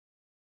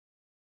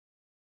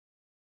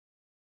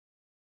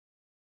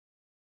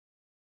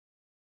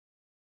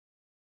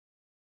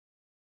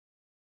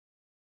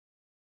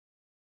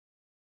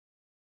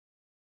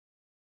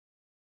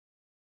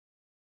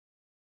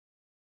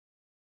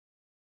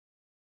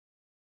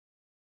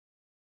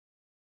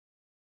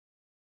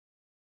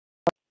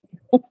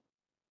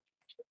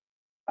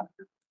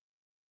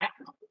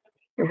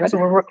So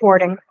we're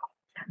recording.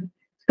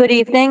 Good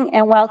evening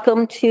and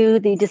welcome to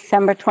the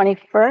December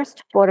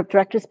 21st Board of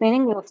Directors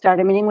meeting. We will start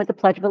our meeting with the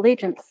Pledge of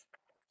Allegiance.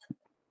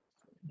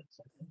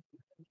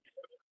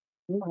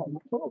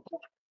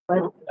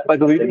 Pledge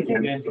allegiance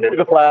to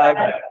the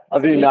flag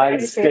of the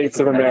United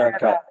States of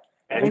America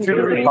and to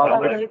the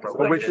republic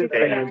for which it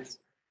stands,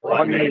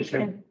 one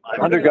nation,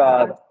 under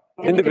God,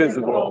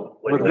 indivisible,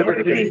 with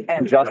liberty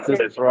and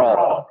justice for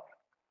all.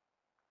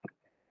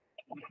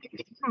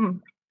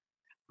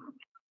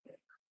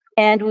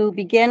 And we will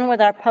begin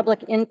with our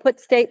public input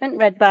statement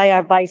read by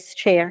our Vice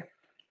Chair.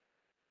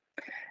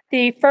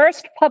 The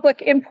first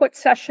public input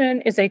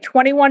session is a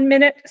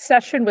 21-minute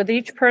session with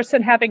each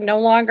person having no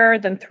longer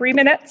than 3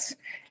 minutes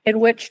in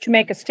which to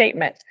make a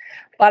statement.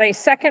 But a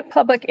second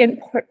public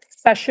input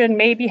session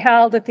may be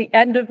held at the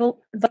end of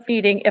the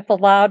meeting if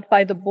allowed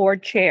by the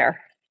board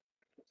chair.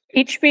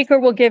 Each speaker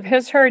will give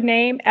his or her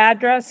name,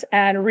 address,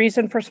 and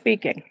reason for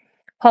speaking.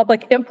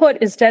 Public input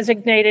is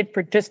designated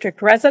for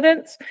district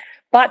residents,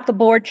 but the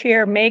board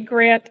chair may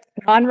grant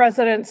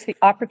non-residents the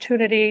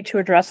opportunity to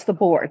address the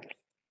board.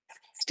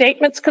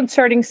 Statements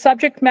concerning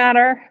subject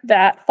matter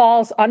that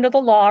falls under the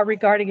law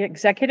regarding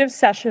executive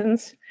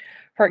sessions,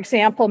 for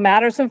example,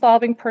 matters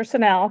involving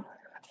personnel,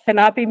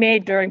 cannot be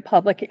made during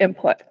public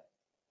input.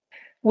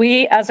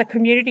 We as a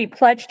community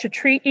pledge to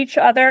treat each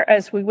other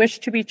as we wish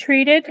to be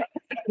treated,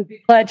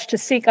 pledge to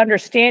seek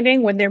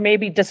understanding when there may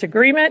be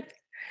disagreement.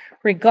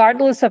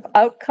 Regardless of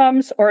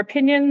outcomes or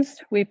opinions,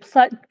 we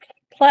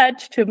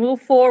pledge to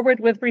move forward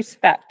with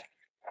respect.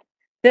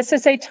 This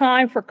is a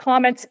time for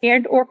comments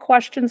and/or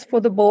questions for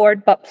the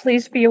board, but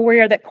please be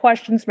aware that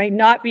questions may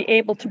not be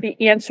able to be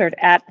answered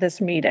at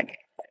this meeting.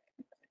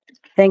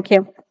 Thank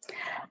you.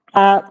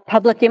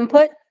 Public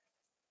input?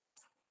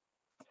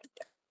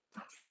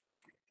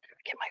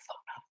 Get my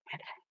phone off.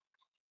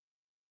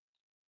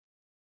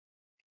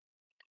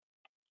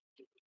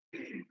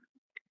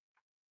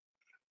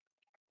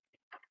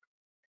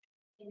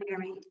 Can you hear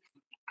me?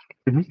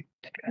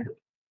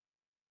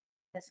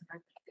 This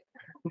one.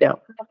 No.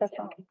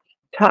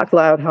 Talk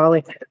loud,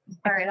 Holly.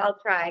 All right, I'll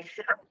try.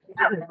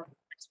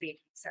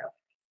 Speak. So,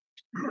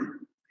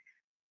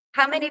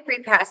 how many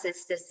free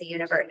passes does the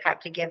universe have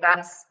to give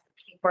us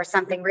before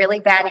something really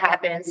bad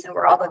happens and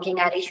we're all looking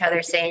at each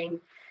other saying,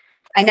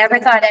 I never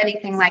thought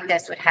anything like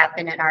this would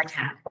happen in our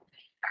town?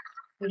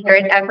 We hear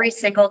it every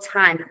single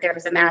time that there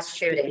was a mass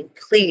shooting.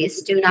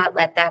 Please do not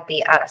let that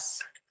be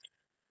us.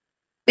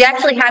 We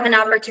actually have an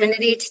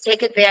opportunity to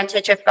take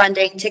advantage of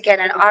funding to get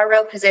an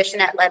RO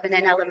position at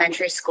Lebanon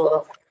Elementary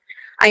School.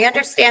 I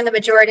understand the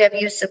majority of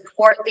you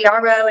support the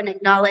RO and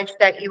acknowledge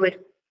that you would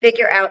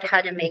figure out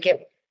how to make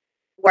it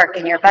work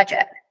in your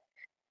budget.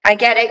 I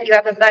get it. You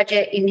have a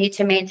budget you need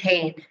to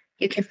maintain.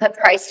 You can put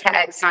price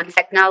tags on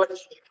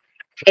technology,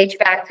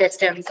 HVAC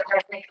systems,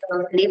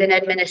 and even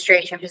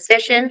administration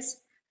positions.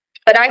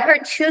 But I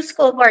heard 2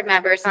 school board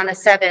members on the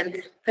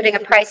 7th putting a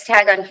price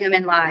tag on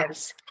human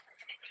lives.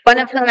 One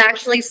of whom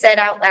actually said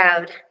out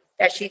loud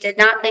that she did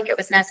not think it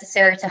was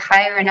necessary to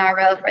hire an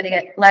RO for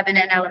the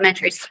Lebanon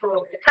Elementary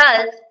School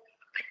because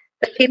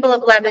the people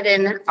of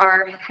Lebanon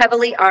are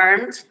heavily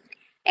armed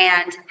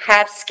and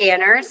have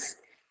scanners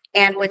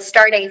and would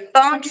start a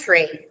phone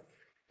tree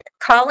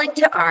calling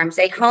to arms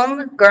a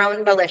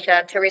homegrown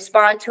militia to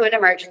respond to an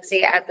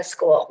emergency at the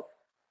school.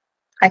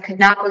 I could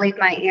not believe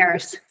my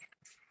ears.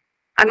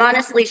 I'm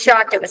honestly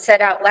shocked it was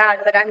said out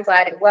loud, but I'm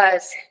glad it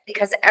was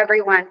because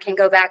everyone can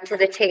go back to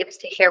the tapes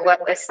to hear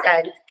what was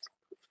said.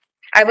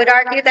 I would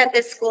argue that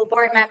this school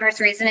board member's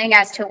reasoning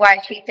as to why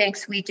she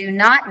thinks we do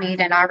not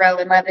need an RO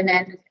in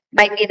Lebanon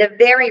might be the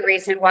very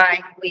reason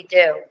why we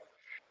do.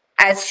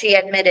 As she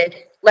admitted,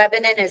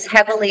 Lebanon is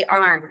heavily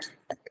armed.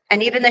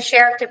 And even the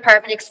sheriff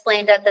department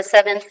explained at the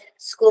 7th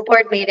school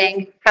board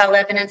meeting how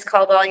Lebanon's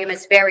call volume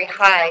is very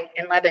high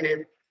in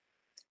Lebanon.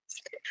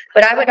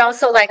 But I would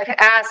also like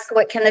to ask,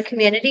 what can the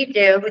community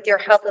do, with your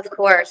help, of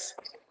course,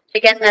 to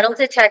get metal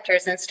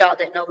detectors installed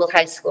at Noble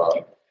High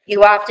School?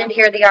 You often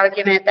hear the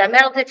argument that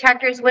metal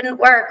detectors wouldn't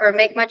work or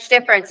make much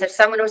difference if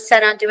someone was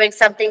set on doing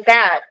something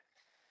bad.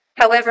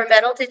 However,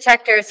 metal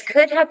detectors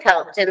could have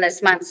helped in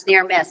this month's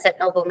near miss at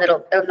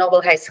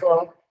Noble High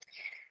School.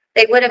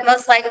 They would have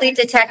most likely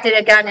detected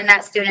a gun in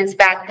that student's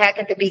backpack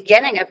at the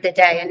beginning of the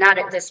day and not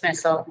at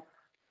dismissal.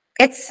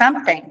 It's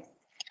something.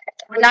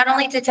 We not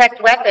only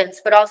detect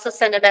weapons, but also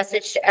send a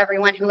message to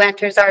everyone who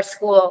enters our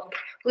school.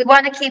 We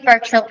want to keep our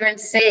children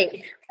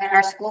safe, and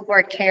our school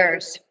board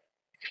cares.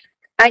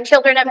 My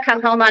children have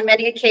come home on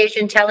many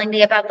occasions telling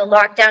me about the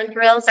lockdown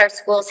drills our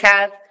schools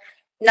have,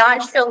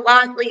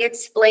 nonchalantly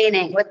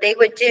explaining what they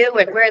would do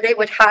and where they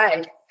would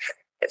hide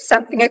if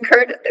something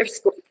occurred at their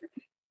school.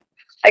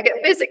 I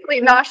get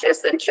physically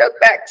nauseous and choke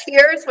back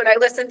tears when I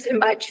listen to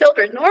my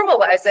children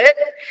normalize it,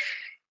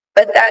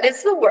 but that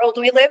is the world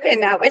we live in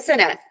now, isn't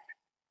it?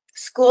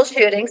 School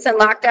shootings and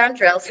lockdown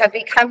drills have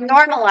become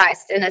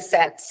normalized in a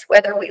sense,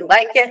 whether we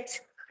like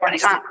it or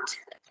not.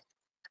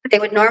 They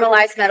would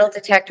normalize metal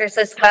detectors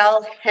as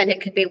well, and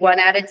it could be one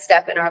added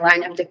step in our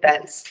line of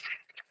defense.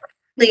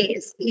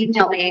 please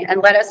email me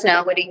and let us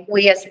know what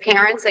we as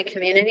parents and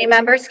community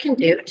members can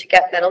do to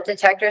get metal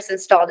detectors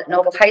installed at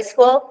Noble High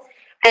School.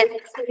 And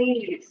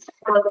please,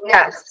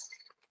 yes,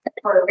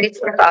 for a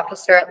resource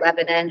officer at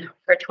Lebanon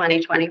for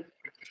 2020.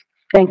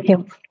 Thank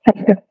you.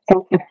 Thank you.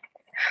 Thank you.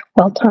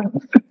 Well done.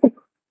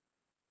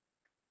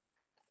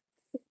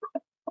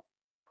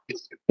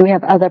 Do we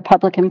have other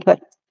public input?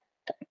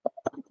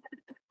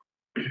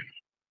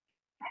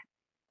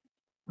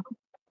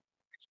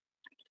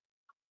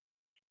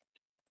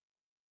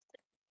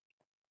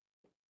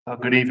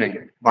 Good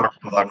evening, Mark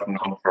from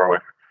North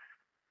Berwick.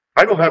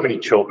 I don't have any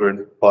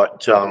children,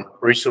 but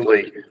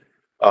recently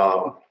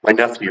my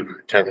nephew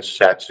attends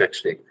SAD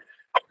 60.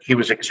 He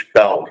was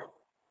expelled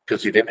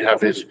because he didn't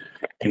have his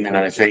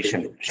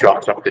immunization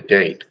shots up to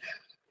date.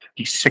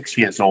 He's 6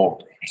 years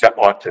old. He's got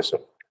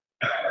autism.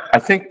 I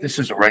think this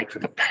is a right for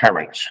the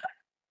parents.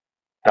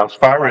 Now, as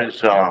far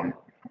as the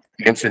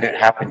incident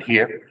happened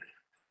here,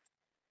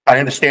 I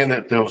understand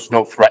that there was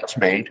no threats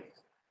made.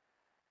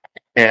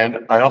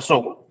 And I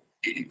also,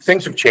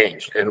 things have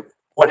changed. And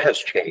what has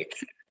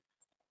changed?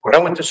 When I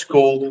went to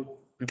school,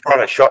 we brought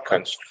our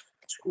shotguns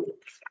to school.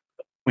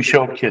 We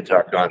showed kids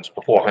our guns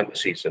before hunting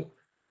season.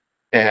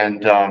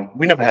 And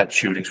we never had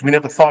shootings. We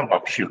never thought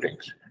about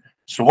shootings.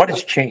 So what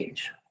has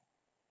changed?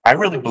 I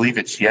really believe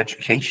it's the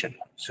education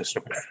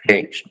system that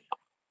changed.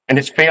 And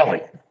it's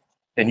failing.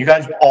 And you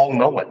guys all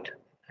know it.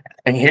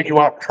 And here you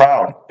are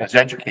proud as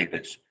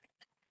educators.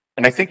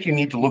 And I think you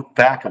need to look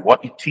back at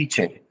what you're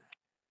teaching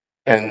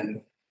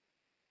and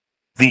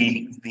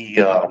the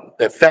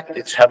effect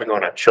it's having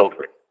on our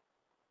children.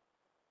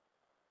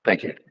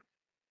 Thank you.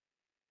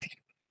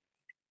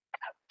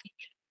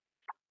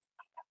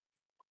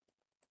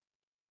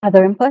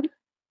 Other input?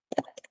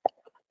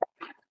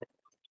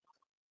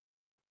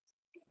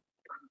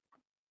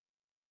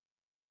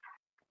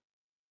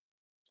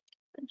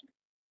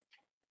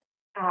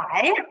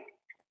 Hi,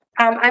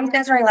 I'm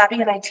Desiree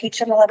Lavigne and I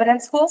teach in the Lebanon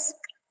schools.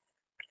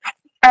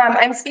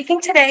 I'm speaking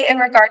today in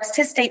regards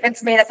to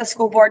statements made at the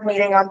school board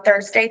meeting on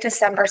Thursday,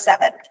 December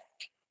 7th.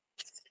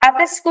 At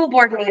this school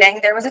board meeting,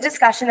 there was a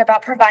discussion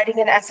about providing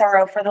an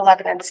SRO for the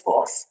Lebanon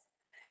schools.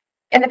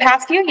 In the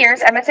past few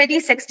years,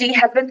 MSAD 60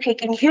 has been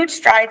taking huge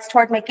strides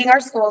toward making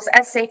our schools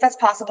as safe as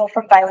possible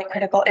from violent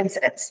critical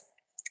incidents.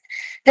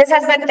 This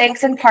has been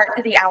thanks in part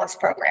to the ALICE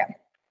program.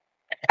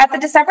 At the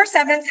December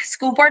 7th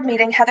school board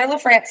meeting, Heather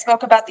LaFrance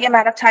spoke about the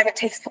amount of time it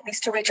takes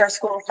police to reach our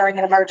schools during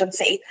an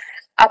emergency,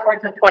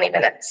 upwards of 20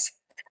 minutes.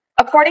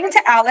 According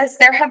to ALICE,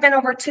 there have been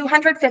over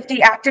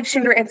 250 active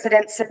shooter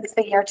incidents since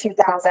the year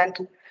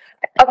 2000.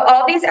 Of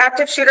all these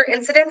active shooter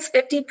incidents,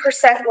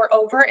 50% were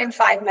over in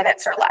 5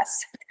 minutes or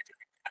less.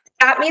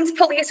 That means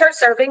police are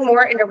serving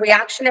more in a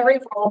reactionary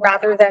role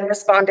rather than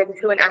responding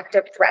to an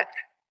active threat.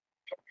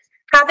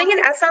 Having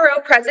an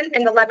SRO present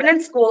in the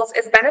Lebanon schools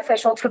is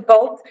beneficial to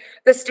both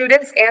the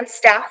students and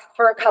staff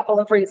for a couple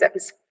of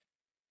reasons.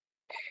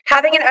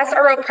 Having an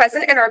SRO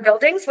present in our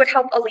buildings would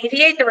help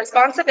alleviate the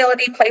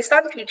responsibility placed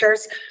on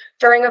teachers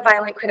during a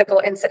violent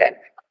critical incident.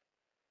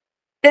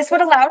 This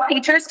would allow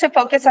teachers to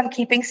focus on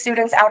keeping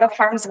students out of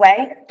harm's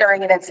way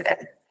during an incident.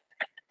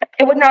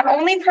 It would not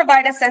only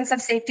provide a sense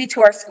of safety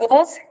to our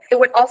schools, it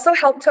would also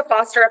help to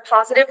foster a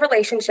positive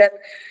relationship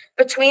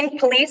between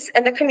police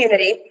and the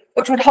community,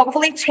 which would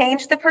hopefully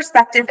change the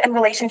perspective and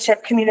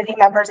relationship community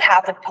members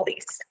have with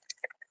police.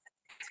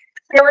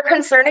 There were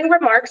concerning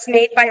remarks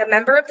made by a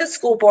member of the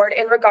school board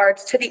in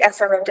regards to the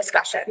SRO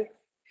discussion.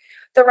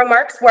 The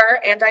remarks were,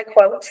 and I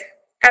quote,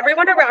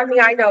 "Everyone around me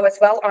I know is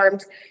well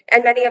armed,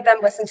 and many of them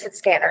listen to the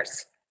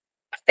scanners.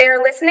 They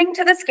are listening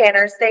to the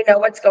scanners, they know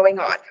what's going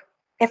on.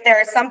 If there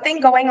is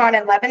something going on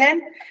in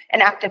Lebanon,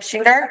 an active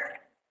shooter,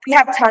 we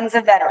have tons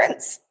of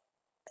veterans.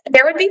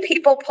 There would be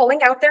people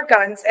pulling out their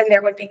guns and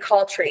there would be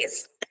call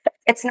trees.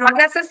 It's not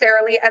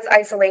necessarily as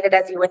isolated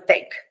as you would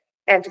think,"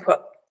 end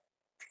quote.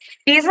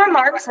 These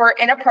remarks were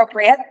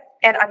inappropriate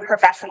and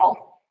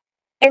unprofessional.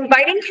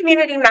 Inviting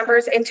community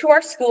members into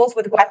our schools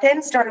with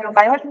weapons during a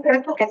violent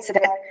critical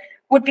incident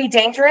would be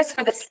dangerous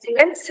for the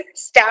students,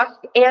 staff,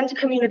 and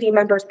community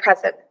members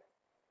present.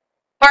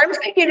 Armed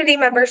community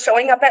members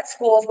showing up at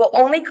schools will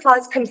only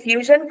cause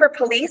confusion for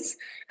police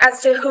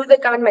as to who the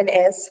gunman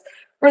is,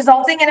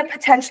 resulting in a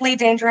potentially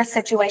dangerous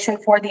situation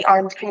for the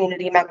armed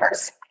community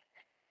members.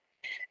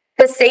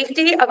 The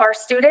safety of our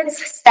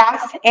students,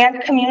 staff,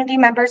 and community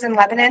members in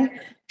Lebanon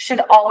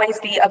should always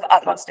be of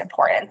utmost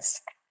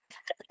importance.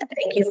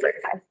 Thank you for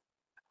your time.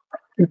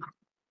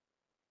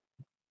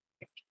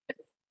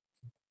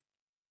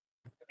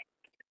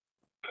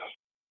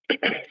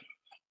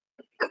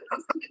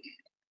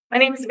 My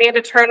name is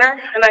Amanda Turner,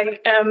 and I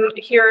am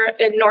here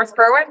in North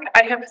Berwick.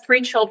 I have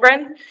 3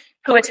 children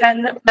who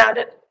attend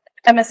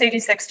MSAD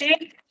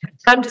 60.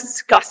 I'm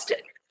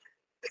disgusted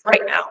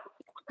right now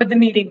with the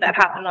meeting that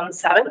happened on the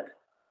 7th.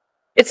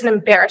 It's an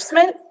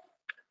embarrassment.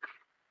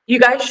 You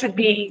guys should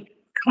be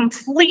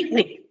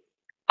completely,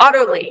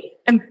 utterly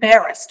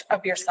embarrassed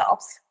of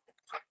yourselves.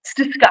 It's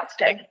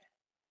disgusting.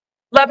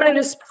 Lebanon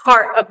is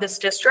part of this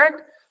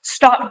district.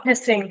 Stop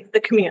dissing the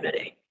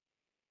community.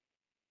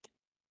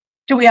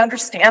 Do we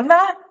understand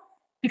that?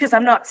 Because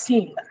I'm not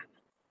seeing that.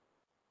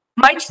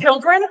 My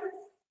children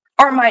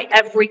are my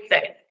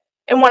everything.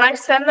 And when I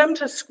send them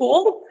to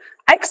school,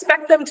 I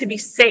expect them to be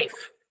safe,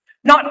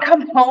 not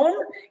come home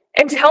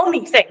and tell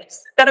me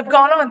things that have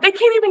gone on. They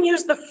can't even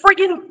use the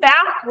friggin'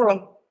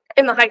 bathroom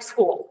in the high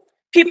school.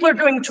 People are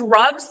doing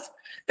drugs,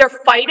 they're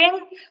fighting,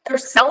 they're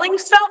selling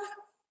stuff.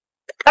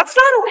 That's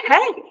not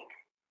okay.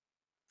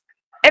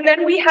 And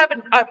then we have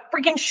a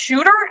freaking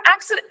shooter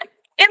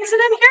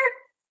incident here.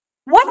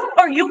 What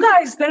are you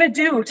guys gonna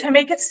do to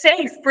make it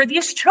safe for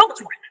these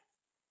children?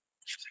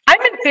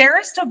 I'm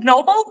embarrassed of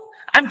Noble,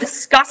 I'm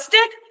disgusted,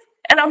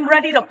 and I'm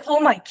ready to pull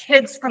my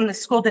kids from the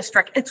school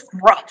district. It's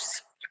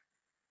gross.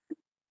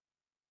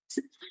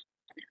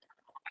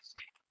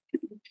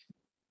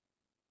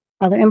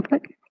 Other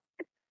input?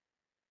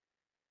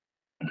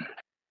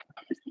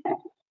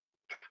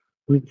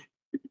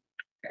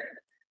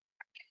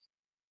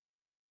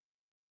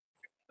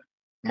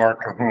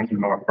 Mark Cahoon,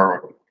 North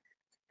Berwick.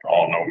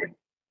 All know me.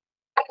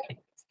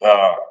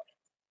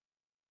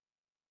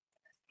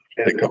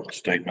 Made a couple of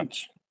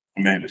statements.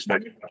 I made a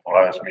statement at the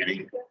last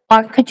meeting.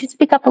 Mark, could you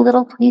speak up a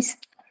little, please?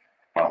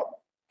 Well,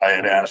 I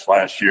had asked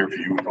last year for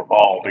you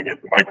all to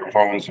get the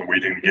microphones and we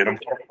didn't get them.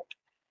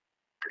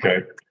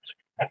 Okay.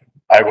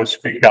 I would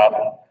speak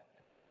up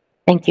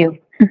Thank you.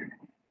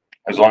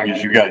 as long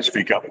as you guys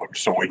speak up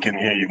so we can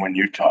hear you when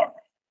you talk.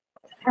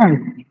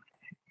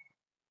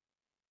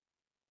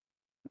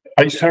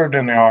 I served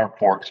in the armed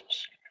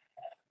forces.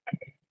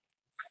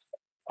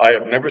 I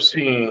have never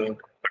seen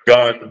a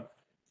gun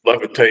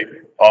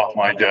levitate off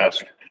my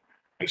desk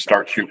and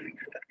start shooting.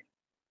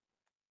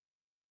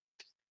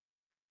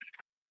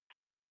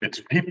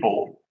 It's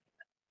people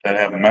that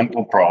have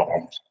mental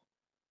problems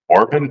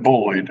or been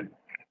bullied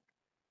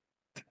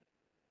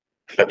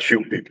that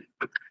shoot people.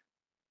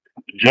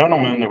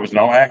 Gentlemen, there was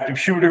no active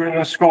shooter in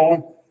the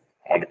school.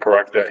 I want to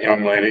correct that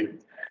young lady,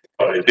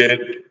 but I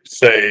did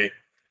say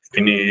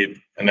we need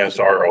an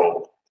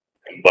SRO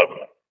in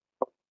Lebanon.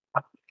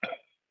 A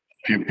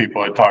few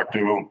people I talked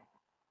to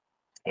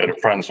that are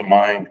friends of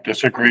mine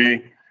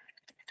disagree.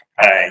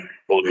 I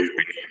believe we need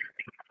it.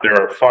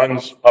 There are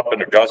funds up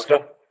in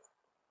Augusta.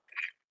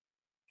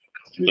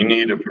 You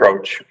need to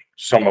approach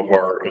some of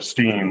our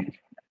esteemed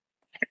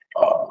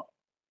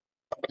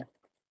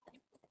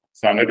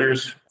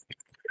senators,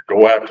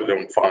 go after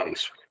them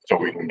funds so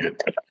we can get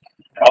that.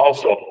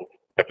 Also,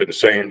 I've been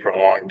saying for a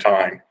long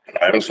time, and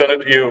I haven't said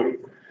it to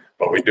you,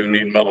 but we do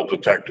need metal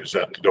detectors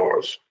at the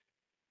doors.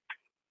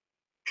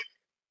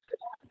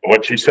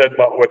 What she said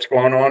about what's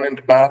going on in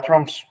the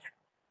bathrooms,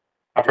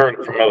 I've heard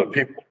it from other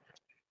people.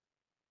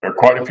 There are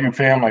quite a few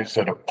families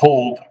that have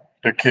pulled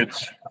their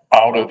kids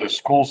out of the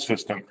school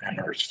system and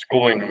are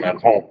schooling them at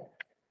home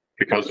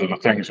because of the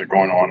things that are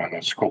going on in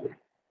the school.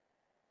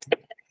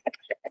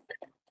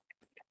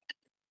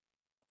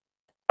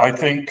 I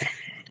think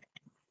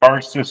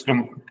our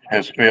system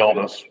has failed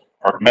us.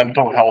 Our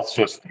mental health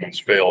system has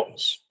failed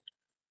us.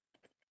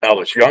 Now,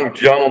 this young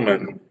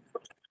gentleman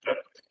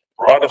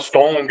brought a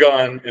stolen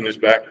gun in his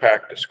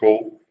backpack to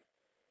school.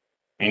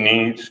 He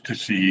needs to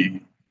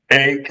see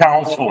a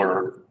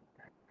counselor,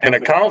 and a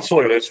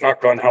counselor that's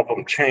not going to help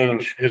him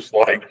change his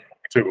life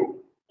to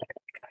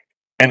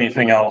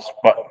anything else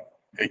but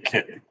a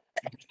kid.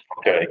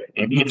 Okay,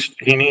 he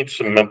needs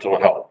some mental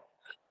help.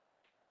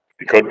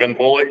 He could have been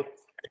bullied.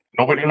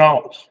 Nobody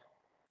knows.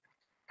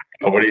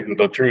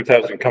 The truth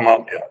hasn't come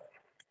out yet.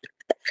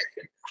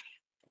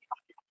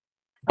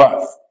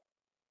 But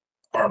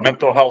our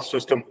mental health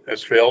system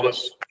has failed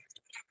us,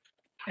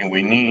 and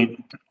we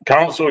need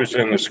counselors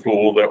in the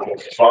school that will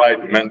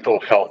provide mental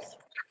health.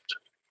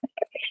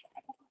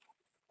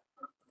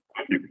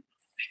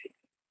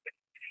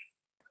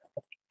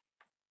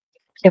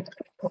 Yep.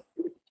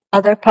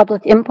 Other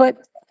public input?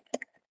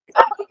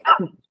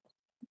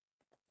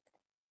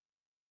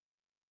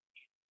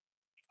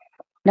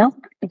 No?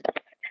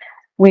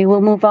 We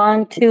will move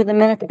on to the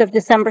minutes of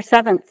December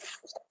 7th.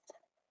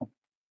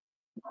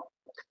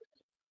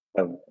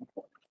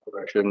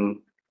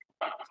 Correction,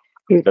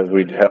 because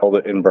we'd held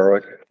it in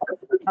Berwick.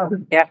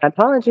 Yeah,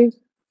 apologies.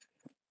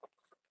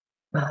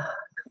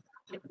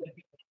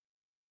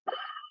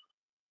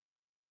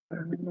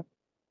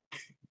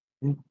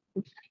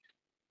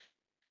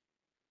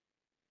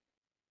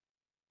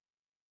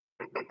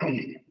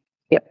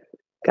 Yep,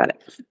 got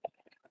it.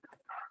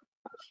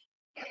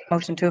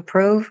 Motion to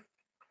approve?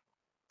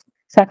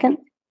 Second?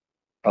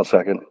 I'll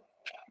second.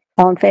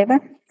 All in favor?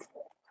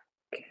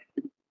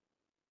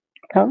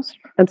 Opposed?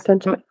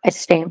 Abstention.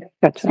 Abstain.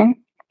 Gotcha. Okay.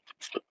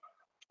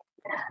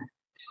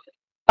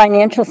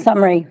 Financial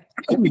summary.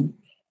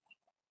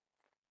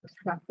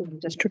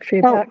 District Oh,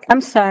 feedback.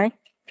 I'm sorry.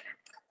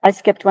 I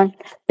skipped one.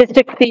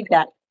 District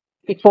feedback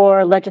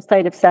before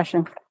legislative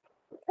session.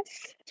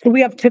 So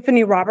we have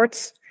Tiffany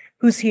Roberts,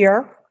 who's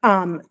here.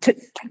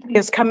 Tiffany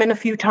has come in a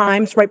few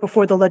times right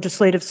before the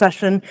legislative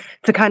session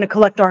to kind of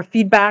collect our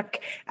feedback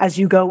as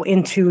you go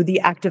into the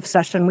active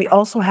session. We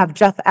also have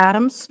Jeff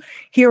Adams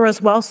here as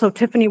well. So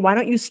Tiffany, why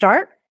don't you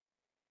start?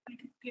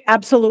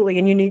 Absolutely.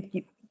 And you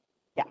need,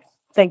 yeah,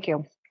 thank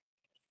you.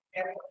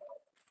 Okay,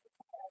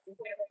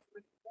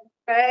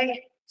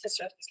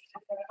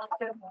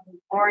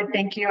 Board,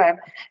 thank you. I'm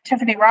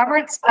Tiffany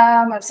Roberts,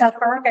 of South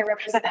Berwick. I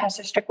represent House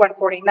District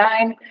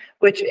 149,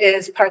 which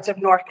is parts of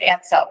North and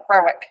South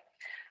Berwick.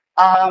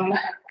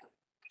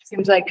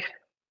 Seems like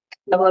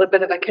a little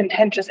bit of a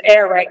contentious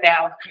air right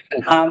now.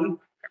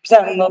 So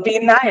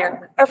Lavigne and I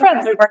are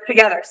friends. We work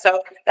together.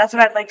 So that's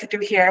what I'd like to do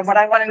here. And what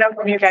I want to know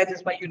from you guys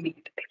is what you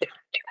need.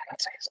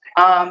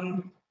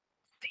 I'm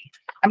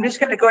just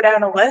going to go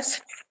down a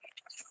list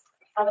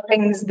of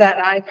things that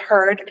I've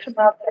heard come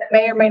up that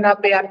may or may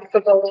not be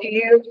applicable to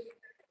you.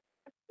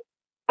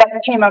 That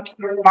came up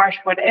through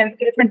Marshwood and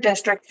different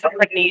districts,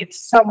 different needs.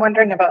 So I'm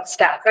wondering about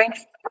staffing,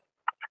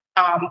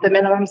 the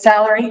minimum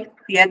salary,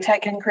 the ed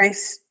tech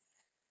increase.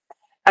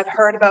 I've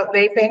heard about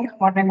vaping,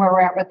 wondering where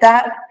we're at with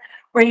that.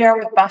 Where you are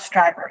with bus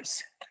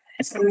drivers,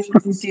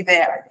 solutions you see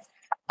there.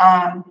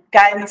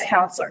 Guidance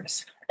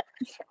counselors.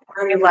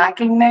 Are you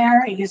lacking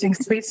there? Are you using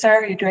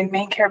SweetSir? Are you doing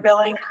main care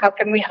billing? How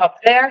can we help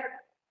there?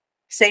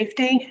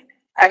 Safety.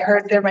 I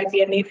heard there might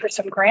be a need for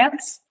some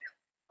grants.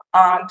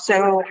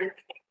 So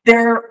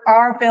there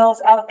are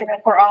bills out there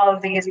for all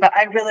of these, but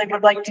I really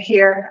would like to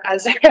hear,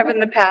 as I have in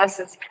the past,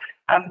 is,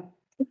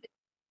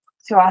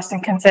 so Austin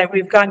can say,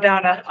 we've gone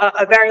down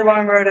a very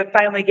long road of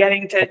finally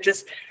getting to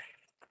just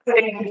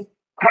putting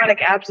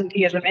chronic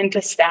absenteeism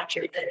into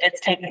statute.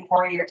 It's taken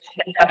 4 years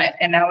to get done it,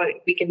 and now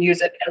we can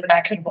use it as an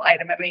actionable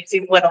item. It may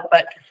seem little,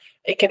 but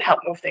it can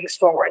help move things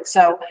forward.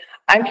 So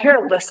I'm here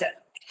to listen.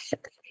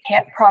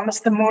 Can't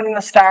promise the moon and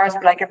the stars,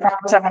 but I can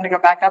promise I'm going to go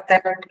back up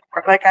there and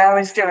work like I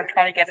always do and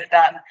try to get it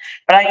done.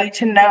 But I need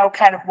to know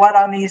kind of what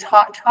on these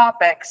hot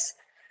topics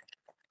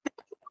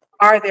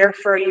are there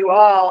for you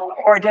all,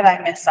 or did I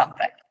miss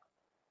something?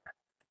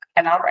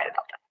 And I'll write it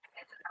all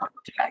down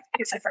in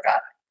case I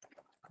forgot.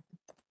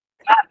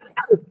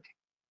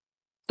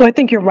 So I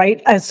think you're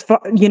right. As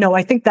far, you know,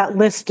 I think that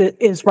list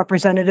is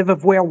representative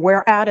of where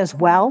we're at as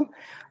well.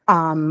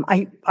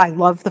 I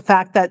love the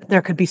fact that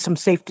there could be some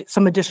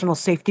additional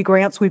safety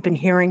grants. We've been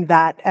hearing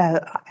that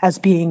as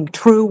being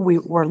true.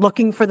 We're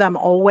looking for them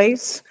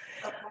always.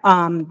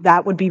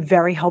 That would be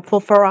very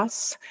helpful for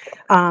us.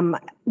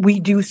 We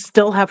do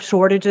still have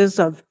shortages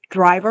of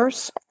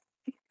drivers.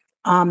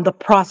 The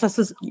process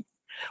is,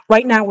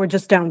 right now we're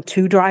just down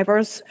 2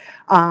 drivers,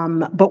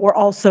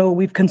 but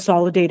we've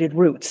consolidated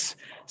routes.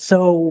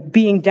 So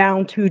being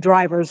down 2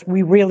 drivers,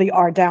 we really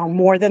are down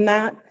more than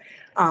that.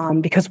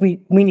 Because we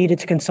needed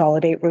to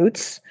consolidate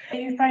routes. Are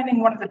you finding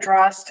one of the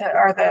draws to,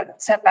 or the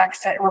setbacks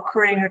to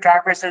recruiting new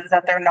drivers is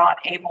that they're not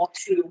able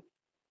to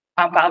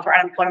file for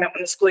unemployment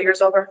when the school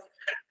year's over?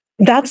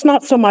 That's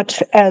not so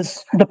much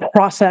as the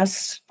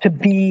process to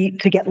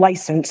get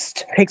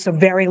licensed. It takes a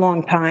very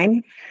long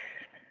time.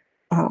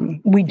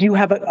 We do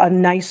have a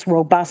nice,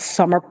 robust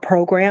summer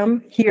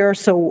program here,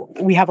 so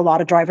we have a lot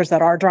of drivers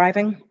that are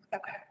driving.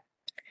 Okay.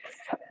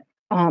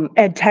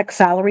 Ed tech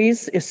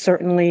salaries is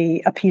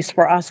certainly a piece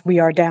for us. We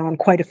are down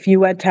quite a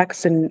few ed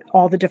techs in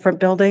all the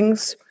different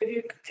buildings.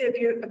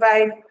 If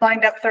I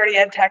lined up 30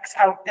 ed techs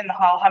out in the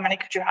hall, how many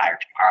could you hire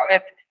tomorrow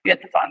if you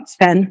had the funds?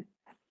 10.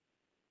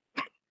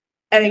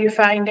 And are you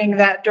finding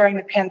that during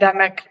the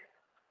pandemic,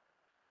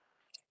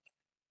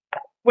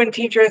 when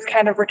teachers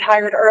kind of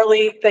retired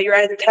early, that your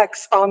ed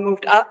techs all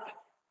moved up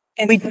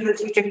into the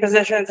teaching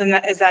positions, and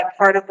is that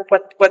part of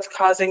what's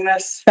causing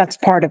this? That's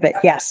part of it,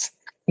 yes.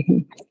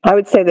 I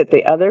would say that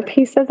the other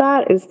piece of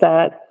that is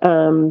that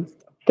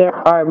there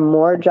are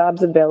more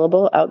jobs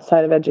available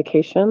outside of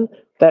education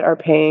that are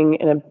paying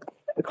in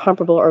a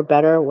comparable or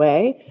better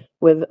way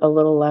with a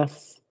little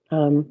less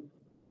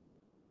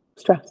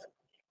stress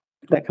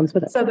that comes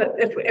with it. So that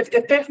if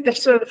the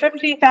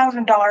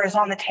 $50,000 is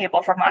on the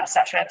table from last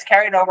session, it's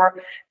carried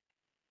over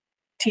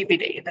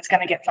TBD, that's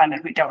going to get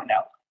funded, we don't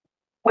know.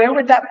 Where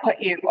would that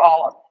put you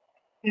all,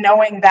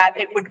 knowing that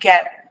it would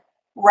get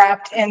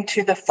wrapped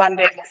into the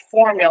funding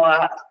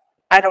formula?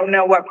 I don't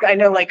know what, I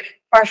know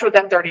like Marshwood's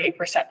at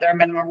 38%, they're a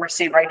minimum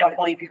receiver. I don't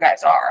believe you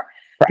guys are.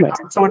 Right.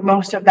 So would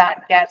most of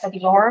that get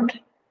absorbed?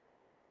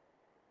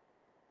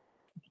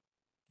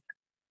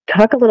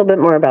 Talk a little bit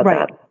more about Right.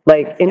 that.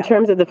 Like in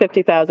terms of the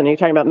 50,000, are you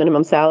talking about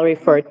minimum salary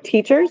for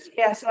teachers?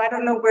 Yeah, so I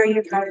don't know where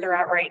you guys are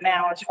at right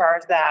now as far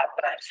as that,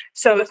 but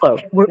so it's Oh,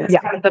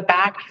 kind of the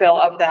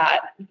backfill of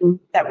that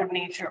that would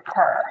need to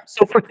occur.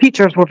 So for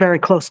teachers, we're very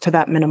close to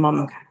that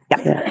minimum.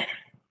 Yeah.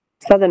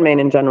 Southern Maine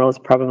in general is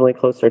probably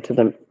closer to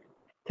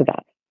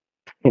that,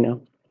 you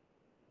know.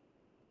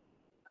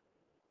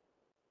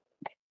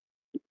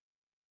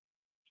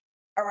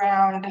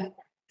 Around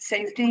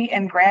safety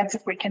and grants,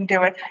 if we can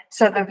do it.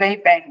 So the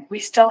vaping, we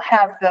still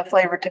have the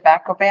flavored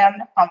tobacco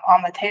ban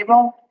on the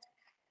table.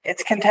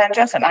 It's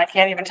contentious, and I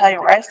can't even tell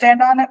you where I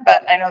stand on it,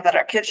 but I know that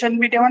our kids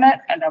shouldn't be doing it.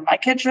 I know my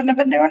kids shouldn't have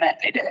been doing it.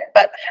 They did it,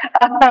 but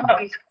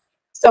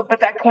but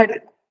that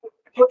could,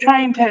 we're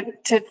trying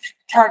to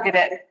target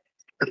it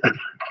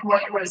more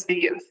towards the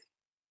youth,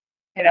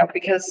 you know,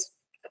 because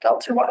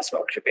adults who want to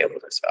smoke should be able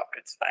to smoke.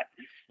 It's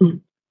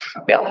fine.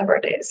 We all have our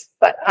days,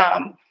 but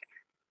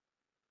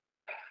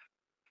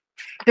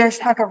there's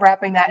talk of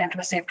wrapping that into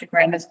a safety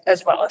grant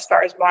as well, as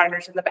far as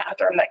monitors in the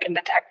bathroom that can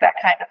detect that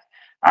kind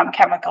of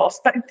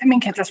chemicals. But I mean,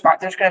 kids are smart.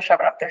 They're just going to shove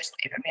it up their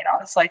sleeve. I mean,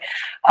 honestly.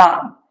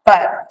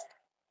 But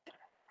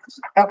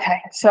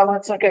okay, so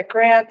let's look at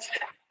grants,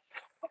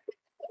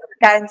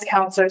 guidance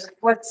counselors.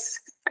 What's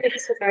the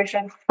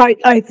situation?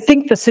 I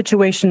think the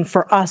situation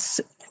for us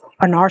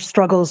and our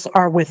struggles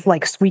are with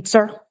like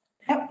Sweetser.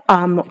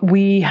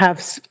 We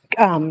have,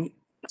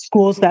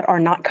 schools that are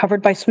not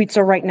covered by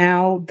Sweetser right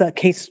now. The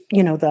case,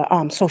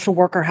 the, social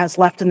worker has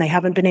left and they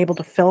haven't been able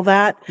to fill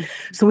that.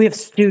 So we have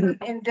student.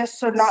 And just,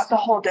 so not the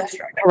whole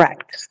district.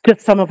 Correct.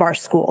 Just some of our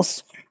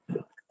schools.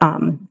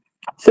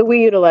 So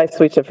we utilize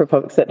Sweetser, for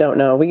folks that don't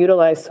know. We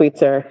utilize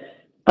Sweetser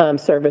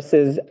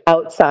services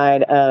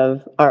outside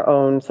of our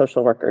own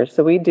social workers.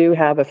 So we do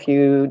have a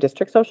few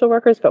district social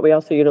workers, but we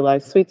also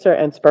utilize Sweetser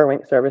and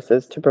Spurwink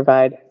services to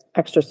provide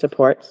extra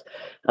supports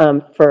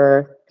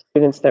for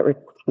students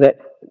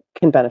that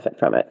can benefit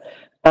from it.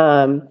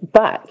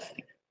 But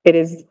it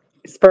is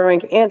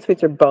Spurwink and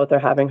Sweetser both are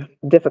having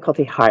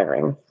difficulty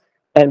hiring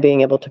and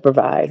being able to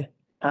provide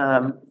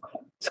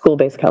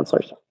school-based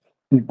counselors.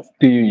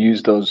 Do you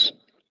use those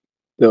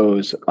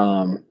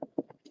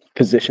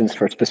positions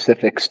for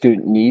specific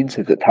student needs?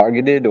 Is it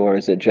targeted, or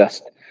is it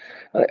just,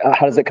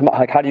 how does it come out?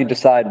 Like, how do you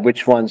decide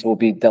which ones will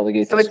be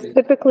delegated? So it's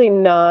typically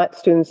not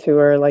students who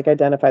are like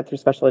identified through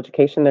special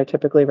education. They're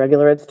typically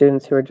regular ed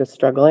students who are just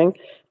struggling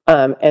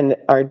and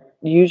are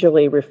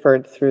usually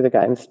referred through the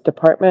guidance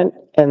department.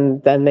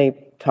 And then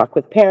they talk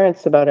with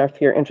parents about, if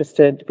you're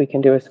interested, we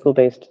can do a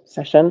school-based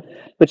session,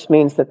 which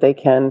means that they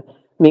can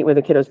meet with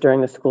the kiddos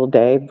during the school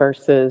day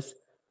versus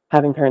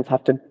having parents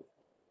have to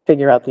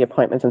figure out the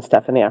appointments and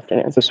stuff in the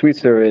afternoon. So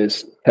Sweetser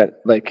is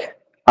like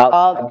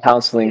outside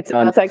counseling. It's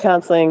outside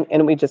counseling,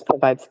 and we just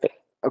provide space.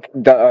 Okay.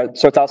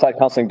 So it's outside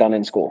counseling done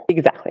in school.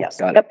 Exactly. Yes.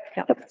 Got it.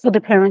 Yep. So the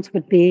parents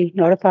would be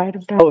notified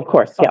of that? Oh, of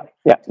course. Yeah.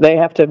 Yeah. They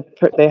have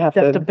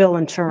to bill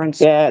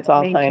insurance. Yeah. It's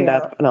all main signed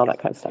care. up and all that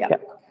kind of stuff. Yeah.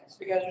 So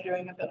you guys are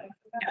doing the billing?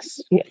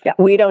 Yes. Yeah.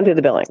 We don't do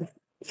the billing.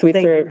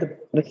 Sweetser,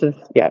 this is,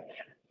 yeah.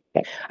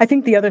 I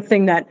think the other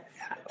thing that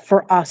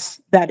for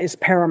us that is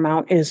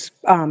paramount is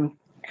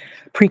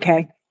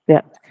pre-K.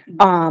 Yeah.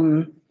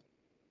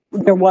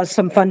 There was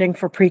some funding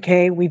for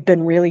pre-K. We've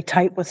been really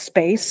tight with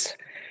space.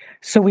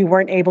 So we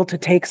weren't able to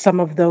take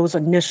some of those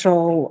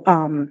initial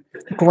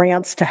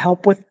grants to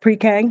help with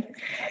pre-K.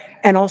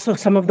 And also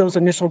some of those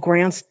initial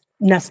grants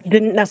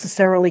didn't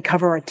necessarily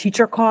cover a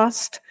teacher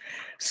cost.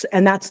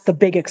 And that's the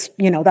big,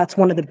 that's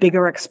one of the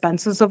bigger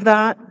expenses of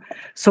that.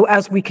 So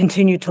as we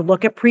continue to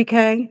look at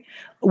pre-K,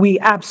 we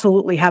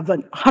absolutely have a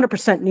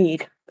 100%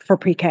 need for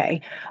pre-K.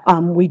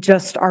 We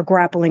just are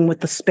grappling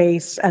with the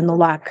space and the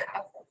lack.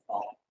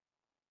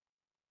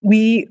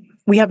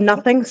 We have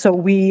nothing, so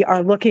we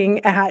are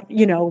looking at,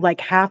 like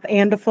half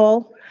and a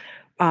full.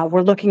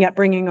 We're looking at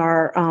bringing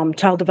our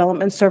child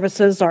development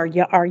services,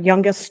 our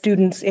youngest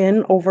students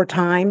in over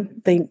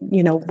time. They,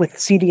 with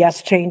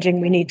CDS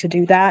changing, we need to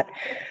do that.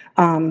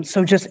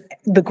 So just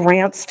the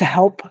grants to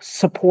help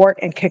support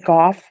and kick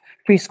off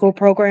preschool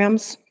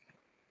programs.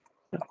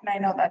 And I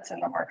know that's in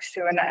the works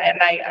too, and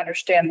I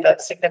understand the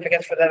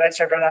significance for that. I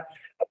served on a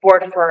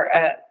board for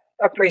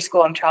a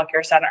preschool and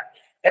childcare center.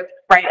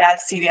 Right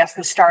as CVS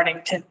was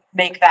starting to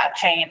make that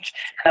change,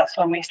 that's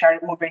when we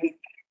started moving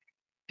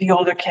the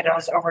older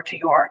kiddos over to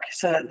York,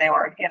 so that they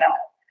were,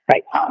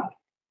 right.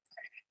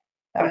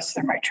 That was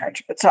through my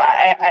church, but so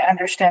I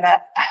understand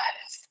that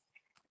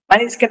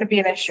money's going to be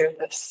an issue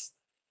this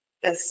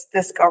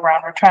go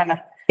around. We're trying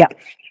to,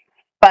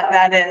 but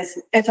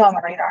it's on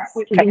the radar.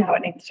 We know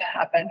it needs to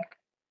happen.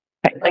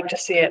 I'd like to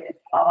see it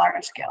on a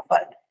larger scale,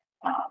 but.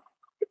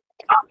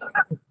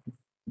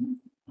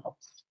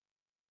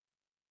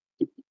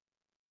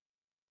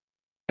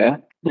 Yeah.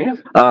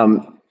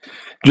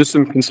 Just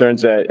some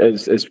concerns that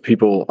as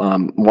people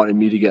wanted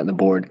me to get on the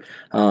board.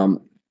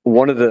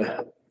 One of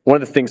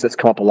the things that's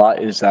come up a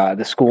lot is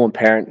the school and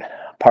parent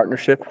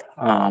partnership.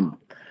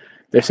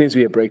 There seems to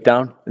be a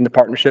breakdown in the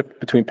partnership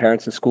between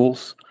parents and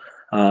schools.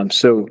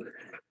 So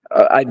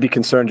I'd be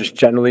concerned just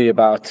generally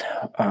about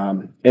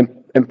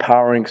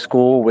empowering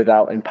school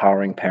without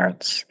empowering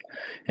parents.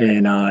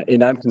 And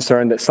I'm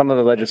concerned that some of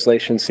the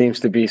legislation seems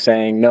to be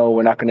saying, no,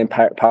 we're not going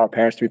to empower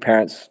parents to be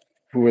parents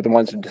who were the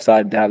ones who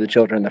decided to have the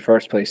children in the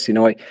first place.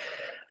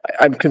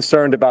 I'm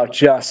concerned about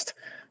just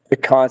the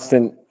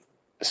constant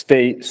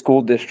state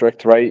school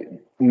district, right,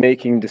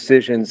 making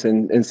decisions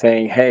and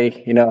saying,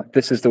 hey,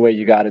 this is the way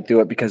you got to do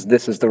it because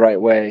this is the right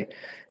way.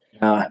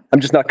 I'm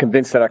just not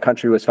convinced that our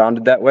country was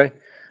founded that way.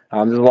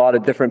 There's a lot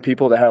of different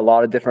people that had a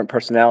lot of different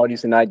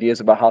personalities and ideas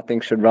about how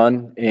things should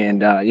run.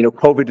 And,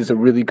 COVID is a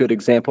really good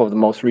example of the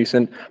most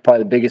recent,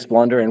 probably the biggest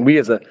blunder. And we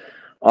as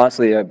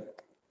honestly, a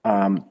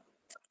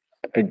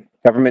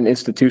government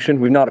institution,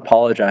 we've not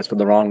apologized for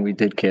the wrong we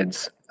did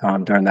kids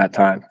during that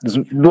time. There's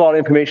a lot of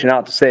information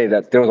out to say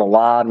that there was a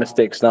lot of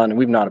mistakes done and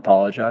we've not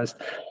apologized.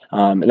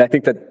 And I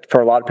think that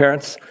for a lot of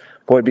parents,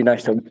 boy, it'd be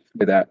nice to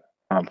do that.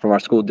 from our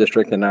school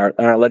district and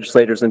our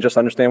legislators, and just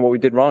understand what we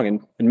did wrong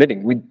and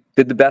admitting we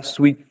did the best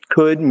we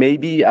could.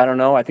 Maybe, I don't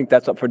know. I think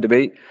that's up for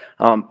debate.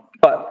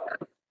 But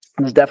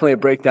there's definitely a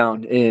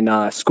breakdown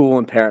in school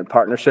and parent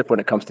partnership when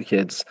it comes to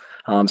kids.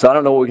 So I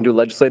don't know what we can do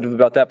legislatively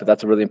about that, but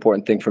that's a really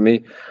important thing for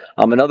me.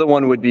 Another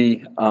one would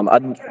be,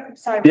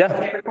 Sorry.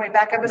 Yeah. Point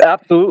back up.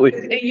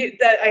 Absolutely.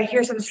 I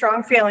hear some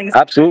strong feelings.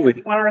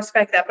 Absolutely. I want to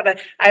respect that, but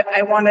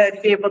I want to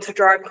be able to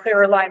draw a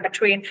clearer line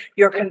between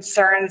your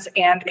concerns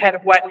and kind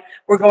of what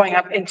we're going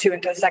up into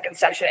the second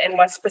session and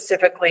what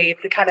specifically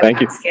the kind of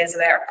ask is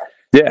there.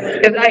 Yeah.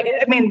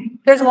 I mean,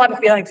 there's a lot of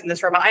feelings in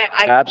this room.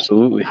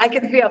 Absolutely. I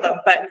can feel them,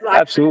 but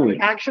Absolutely.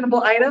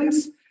 actionable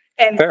items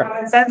and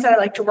common sense, I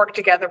like to work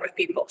together with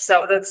people.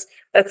 So that's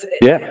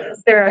yeah.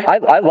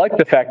 I like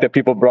the fact that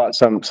people brought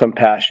some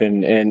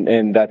passion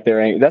and that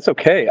that's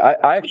okay.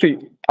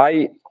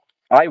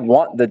 I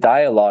want the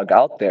dialogue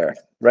out there,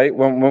 right?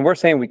 When we're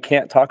saying we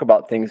can't talk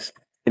about things,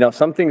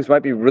 some things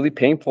might be really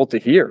painful to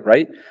hear,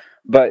 right?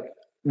 But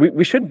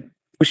we should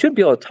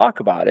be able to talk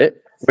about it.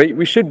 Right?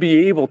 We should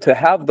be able to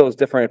have those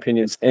different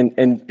opinions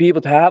and be able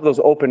to have those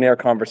open air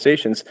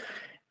conversations.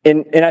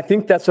 And I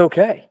think that's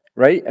okay,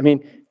 right? I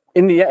mean,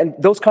 in the end,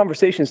 those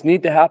conversations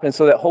need to happen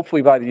so that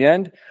hopefully by the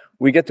end,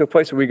 we get to a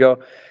place where we go,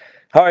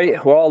 all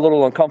right, we're all a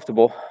little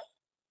uncomfortable,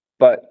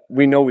 but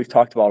we know we've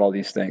talked about all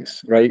these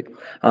things, right?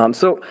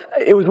 So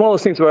it was one of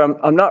those things where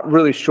I'm not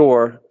really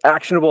sure.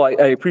 Actionable, I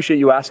appreciate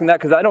you asking that,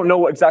 because I don't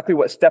know exactly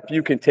what step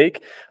you can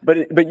take,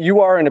 but you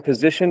are in a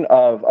position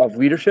of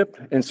leadership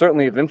and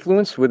certainly of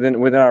influence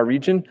within our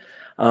region.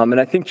 And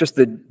I think just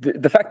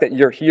the fact that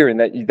you're here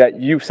and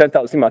that you sent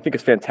out this email, I think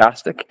is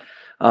fantastic.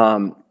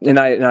 And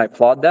I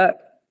applaud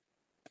that.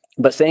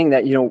 But saying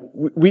that,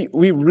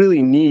 we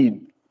really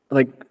need,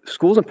 like,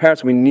 schools and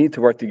parents, we need to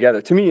work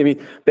together. To me, I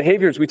mean,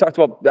 behaviors, we talked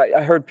about,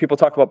 I heard people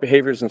talk about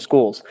behaviors in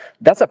schools.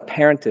 That's a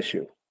parent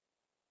issue.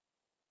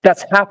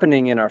 That's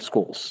happening in our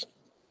schools.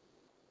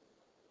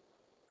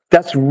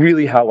 That's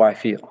really how I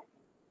feel,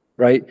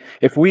 right?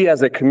 If we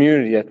as a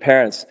community, as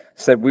parents,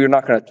 said we're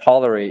not going to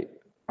tolerate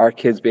our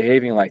kids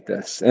behaving like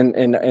this, and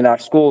in our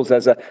schools,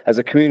 as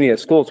a community of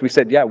schools, we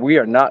said, yeah, we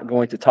are not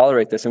going to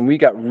tolerate this, and we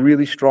got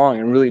really strong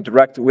and really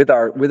direct with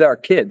our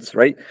kids,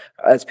 right?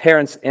 As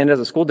parents and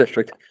as a school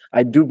district,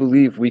 I do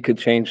believe we could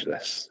change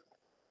this,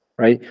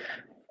 right?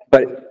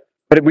 But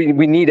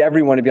we need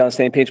everyone to be on the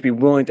same page, be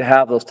willing to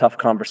have those tough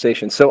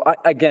conversations. So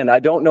I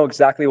don't know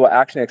exactly what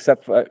action,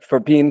 except for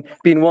being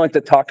willing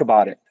to talk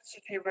about it.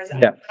 Okay,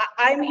 Yeah.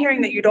 I'm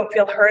hearing that you don't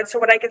feel heard. So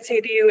what I can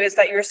say to you is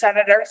that your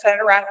Senator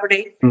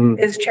Rafferty,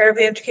 is chair of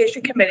the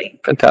Education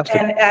Committee. Fantastic.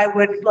 And I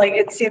would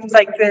it seems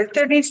like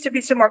there needs to be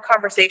some more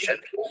conversation.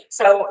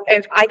 So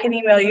if I can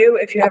email you,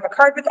 if you have a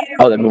card with you.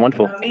 Oh, that'd be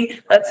wonderful.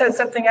 Let's set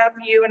something up.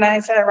 You and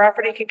I, Senator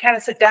Rafferty, can kind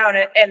of sit down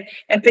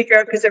and figure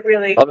out, because it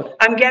really,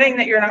 I'm getting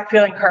that you're not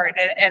feeling heard.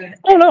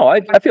 Oh, no,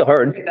 I feel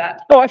heard.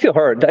 Oh, I feel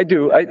heard. I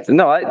do. That's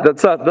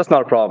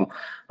not a problem.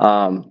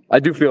 I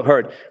do feel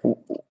heard.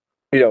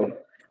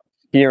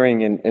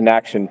 Hearing and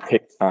action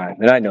takes time,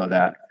 and I know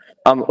that.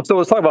 So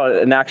let's talk about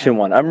an action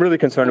one. I'm really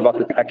concerned about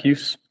the tech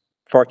use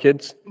for our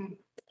kids.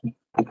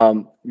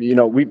 And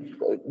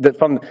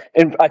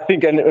I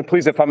think, and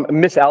please, if I'm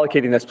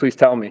misallocating this, please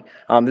tell me.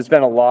 There's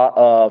been a lot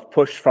of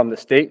push from the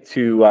state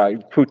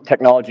to put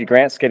technology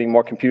grants, getting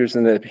more computers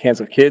in the hands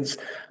of kids.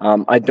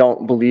 I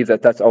don't believe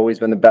that that's always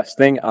been the best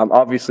thing.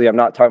 Obviously, I'm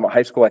not talking about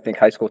high school. I think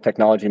high school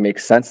technology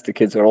makes sense. The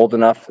kids are old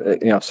enough,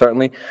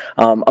 certainly.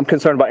 I'm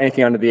concerned about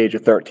anything under the age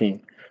of 13.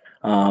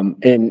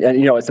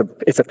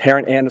 It's a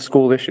parent and a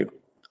school issue.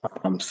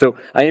 So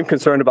I am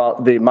concerned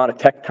about the amount of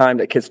tech time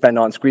that kids spend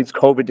on screens.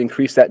 COVID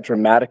increased that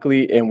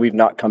dramatically, and we've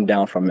not come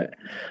down from it.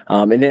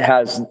 And it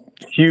has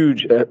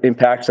huge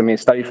impacts. I mean, a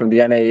study from the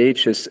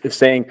NIH is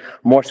saying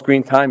more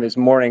screen time is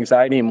more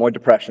anxiety and more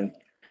depression.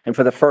 And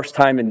for the first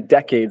time in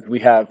decades, we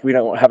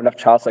don't have enough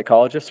child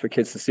psychologists for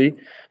kids to see,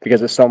 because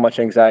there's so much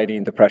anxiety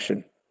and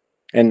depression.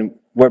 And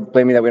we're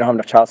blaming that we don't have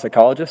enough child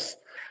psychologists.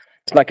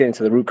 It's not getting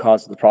to the root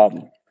cause of the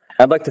problem.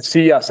 I'd like to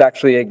see us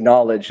actually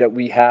acknowledge that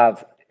we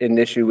have an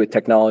issue with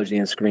technology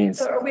and screens.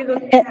 So are we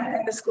looking at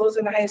in the schools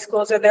and the high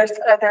schools? Are there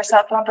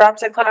cell phone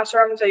drops in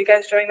classrooms? Are you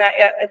guys doing that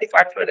yet? I think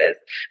Marshwood is.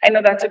 I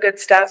know that's a good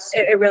step.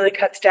 It really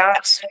cuts down.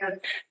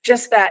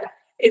 Just that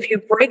if you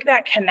break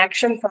that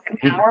connection for an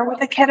hour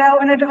with a kiddo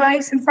and a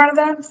device in front of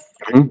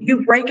them,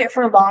 you break it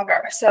for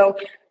longer. So,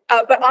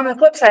 but on the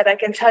flip side, I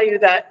can tell you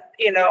that,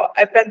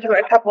 I've been through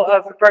a couple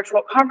of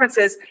virtual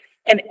conferences,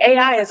 and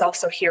AI is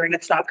also here, and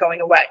it's not going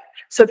away.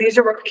 So these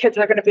are what kids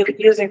are going to be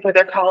using for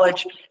their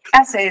college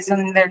essays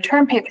and their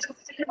term papers.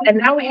 And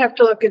now we have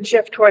to look and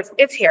shift towards,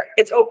 it's here,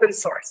 it's open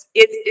source,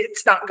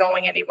 it's not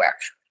going anywhere.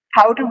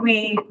 How do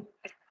we,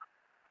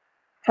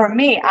 for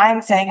me,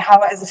 I'm saying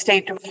how as a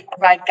state do we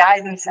provide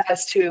guidance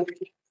as to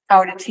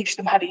how to teach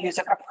them how to use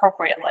it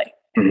appropriately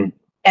and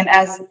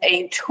as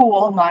a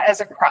tool, not as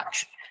a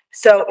crutch.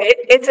 So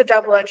it's a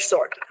double-edged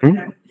sword.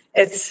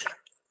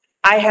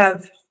 I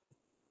have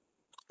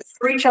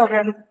 3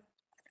 children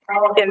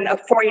in a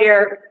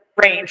 4-year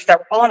range that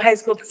were all in high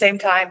school at the same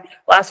time,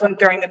 last one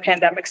during the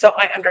pandemic. So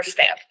I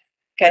understand.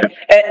 Okay,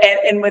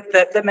 and with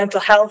the mental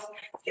health,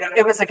 you know,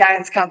 it was a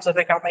guidance counselor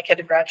that got my kid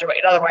to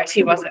graduate. Otherwise,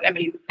 he wasn't. I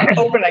mean,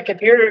 open a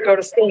computer to go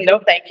to school. No,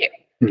 thank you.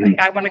 Like,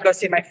 I want to go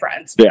see my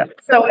friends. Yeah.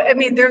 So, I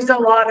mean, there's a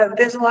lot of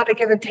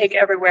give and take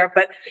everywhere,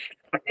 but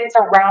it's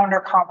a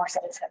rounder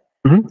conversation.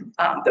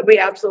 That we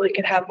absolutely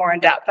can have more in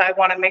depth. I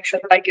want to make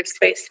sure that I give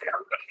space to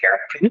everybody here.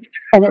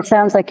 And it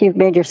sounds like you've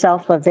made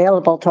yourself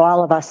available to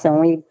all of us, and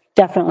we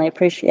definitely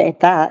appreciate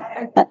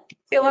that.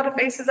 See a lot of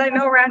faces I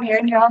know around here,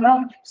 and y'all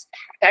know. Just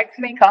text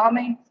me, call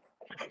me,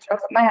 show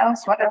up at my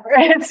house, whatever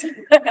it is.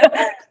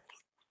 I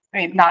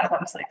mean, not if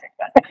I'm sleeping,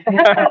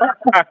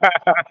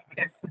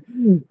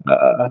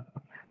 but.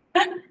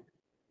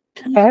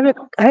 I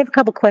have a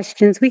couple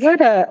questions. We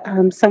had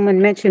someone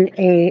mention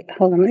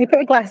hold on, let me put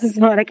my glasses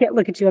on. I can't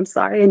look at you. I'm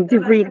sorry. And do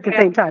read at the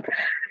same time.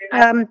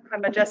 I'm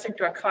adjusting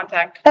to a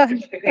contact.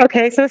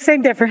 Okay, so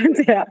same difference.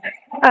 Yeah.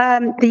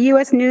 The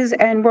U.S. News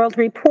and World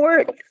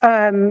Report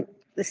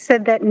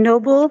said that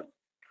Noble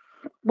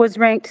was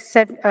ranked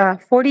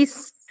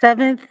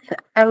 47th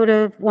out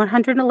of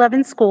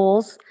 111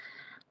 schools.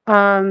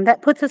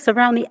 That puts us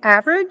around the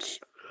average.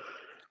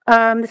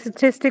 The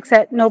statistics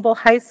at Noble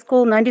High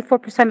School,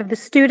 94% of the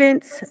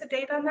students. What's the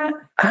date on that?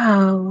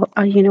 Oh,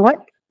 you know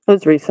what? It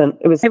was recent.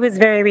 It was It was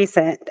very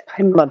recent.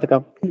 a month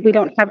ago. I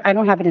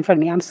don't have it in front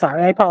of me. I'm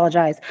sorry. I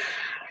apologize.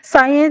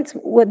 Science,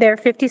 they're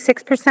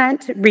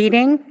 56%,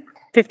 reading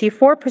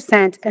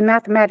 54%, and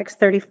mathematics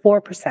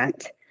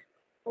 34%.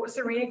 What was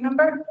the reading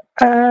number?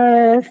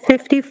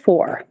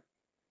 54.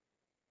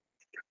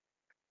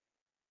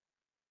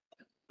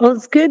 Well,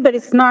 it's good, but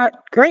it's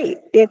not great.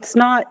 It's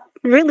not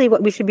really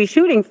what we should be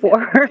shooting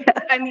for.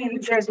 I mean,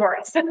 there's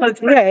worse.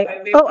 Right.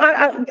 Oh,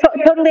 I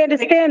totally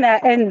understand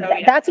that. And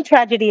that's a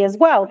tragedy as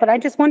well. But I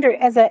just wonder,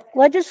 as a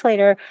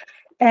legislator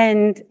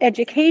and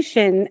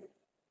education,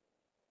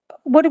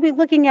 what are we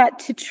looking at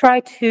to try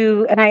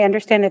to, and I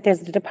understand that there's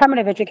the Department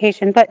of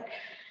Education, but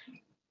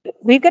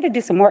we've got to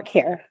do some work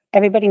here.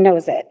 Everybody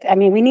knows it. I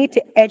mean, we need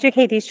to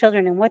educate these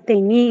children in what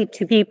they need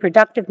to be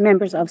productive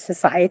members of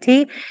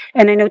society.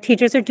 And I know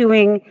teachers are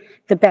doing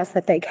the best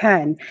that they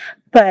can,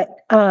 but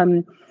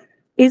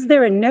is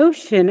there a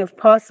notion of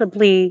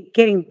possibly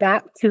getting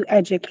back to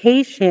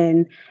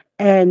education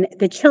and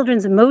the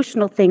children's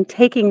emotional thing,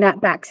 taking that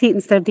back seat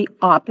instead of the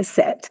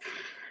opposite?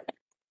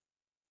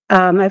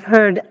 I've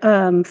heard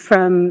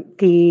from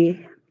the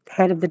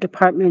head of the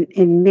department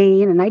in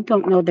Maine, and I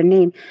don't know the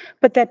name,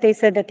 but that they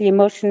said that the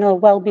emotional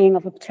well-being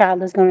of a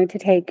child is going to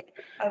take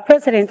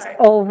precedence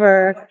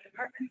over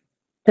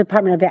the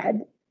Department of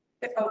Ed.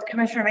 Oh,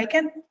 Commissioner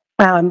Macon?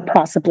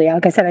 Possibly,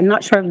 like I said, I'm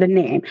not sure of the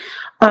name,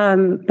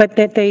 but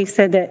that they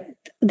said that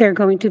they're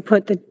going to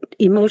put the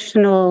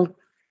emotional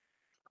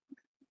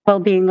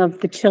well-being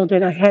of the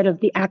children ahead of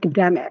the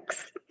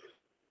academics.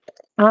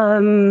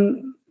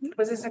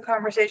 Was this a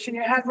conversation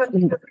you had with?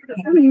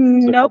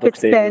 Nope,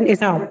 it's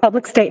a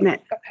public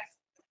statement.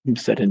 You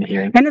said in the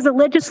hearing. And as a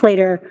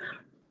legislator,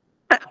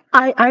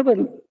 I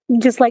would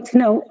just like to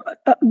know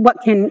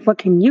what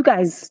can you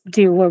guys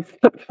do or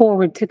put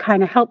forward to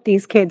kind of help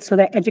these kids so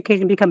that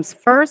education becomes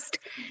first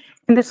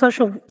in the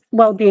social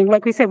well-being.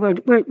 Like we said,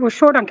 we're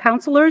short on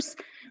counselors,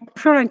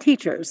 short on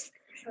teachers.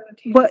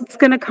 What's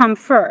going to come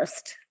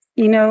first?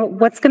 You know,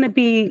 what's going to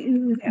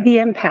be the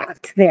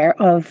impact there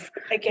of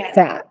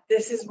that?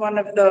 This is one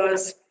of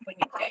those, when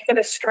you get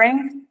a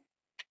string,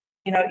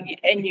 you know,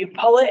 and you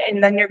pull it,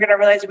 and then you're going to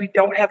realize we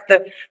don't have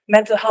the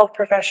mental health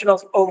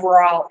professionals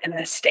overall in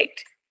this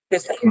state.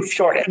 There's a huge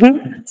shortage.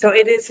 Mm-hmm. So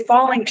it is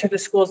falling to the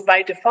schools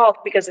by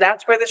default because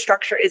that's where the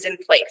structure is in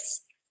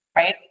place,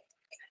 right?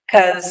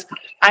 Because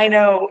I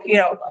know, you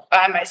know,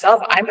 I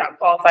myself, I'm not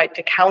qualified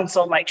to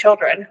counsel my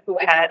children who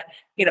had,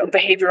 you know,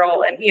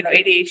 behavioral and, you know,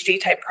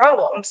 ADHD type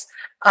problems.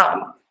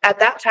 At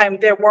that time,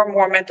 there were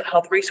more mental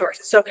health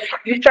resources. So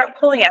you start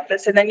pulling at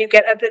this, and then you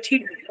get at the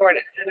teacher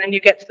shortage, and then you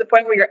get to the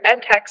point where your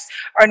ed techs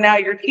are now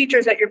your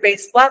teachers at your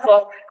base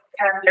level,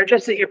 and they're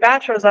just at your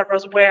bachelor's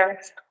levels where,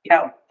 you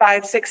know,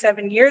 5, 6,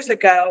 7 years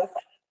ago,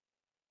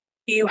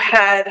 you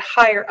had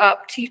higher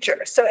up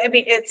teachers. So, I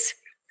mean, it's,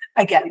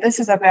 again, this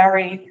is a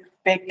very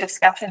big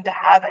discussion to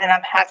have, and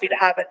I'm happy to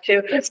have it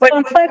too. It's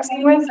complex.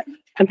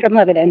 I'm from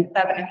Lebanon.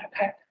 Lebanon,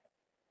 okay.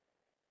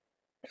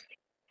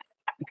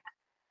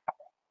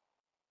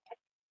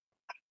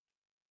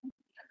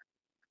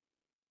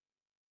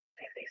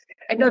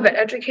 I know that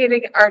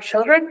educating our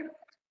children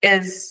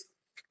is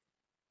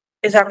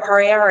our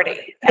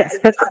priority. Yes,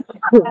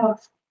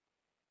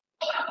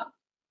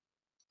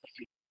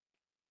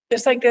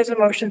 Just like there's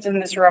emotions in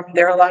this room,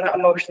 there are a lot of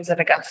emotions in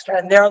Augusta,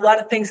 and there are a lot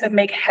of things that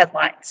make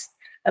headlines,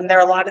 and there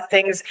are a lot of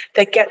things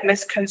that get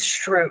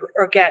misconstrued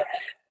or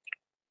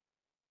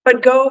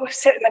but go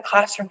sit in the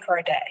classroom for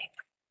a day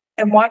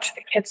and watch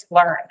the kids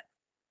learn.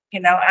 You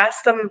know,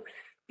 ask them,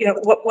 you know,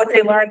 what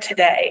they learned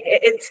today.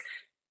 It's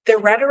the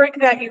rhetoric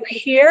that you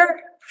hear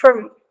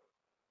from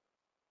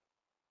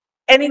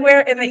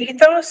anywhere in the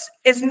ethos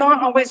is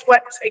not always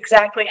what's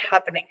exactly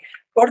happening.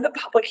 Go to the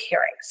public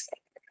hearings.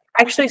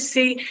 Actually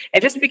see,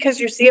 and just because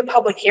you see a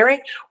public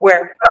hearing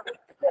where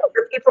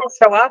people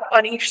show up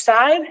on each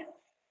side,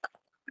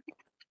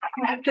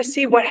 you have to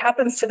see what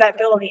happens to that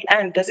bill in the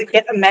end. Does it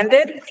get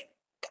amended?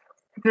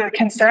 Do the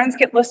concerns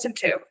get listened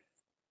to?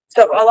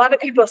 So a lot of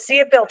people see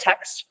a bill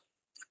text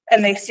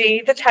and they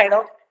see the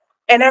title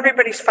and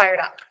everybody's fired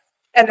up.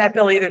 And that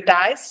bill either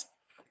dies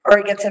or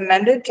it gets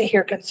amended to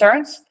hear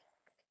concerns.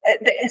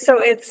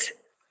 So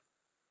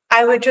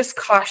I would just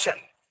caution,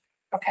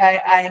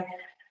 okay?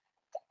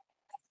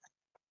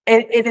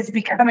 It is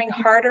becoming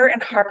harder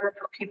and harder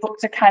for people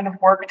to kind of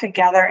work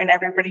together and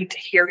everybody to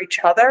hear each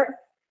other.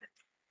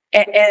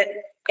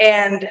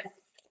 And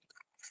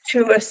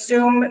to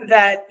assume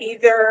that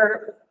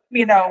either,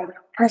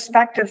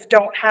 perspectives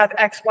don't have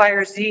X, Y,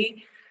 or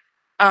Z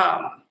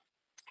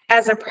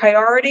as a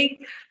priority,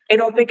 I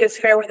don't think it's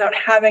fair without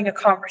having a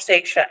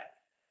conversation.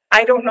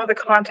 I don't know the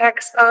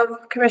context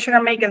of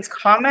Commissioner Megan's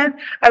comment.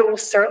 I will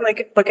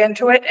certainly look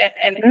into it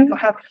and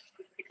have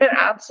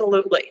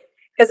absolutely,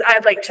 because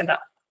I'd like to know.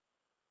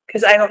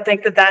 Because I don't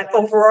think that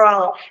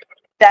overall,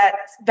 that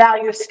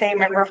value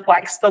statement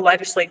reflects the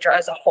legislature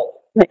as a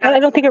whole. I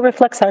don't think it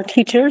reflects our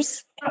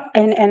teachers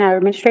and our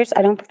administrators.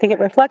 I don't think it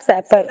reflects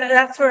that, but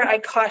that's where I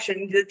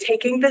caution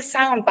taking the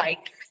sound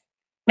bite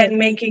and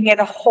making it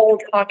a whole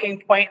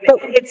talking point.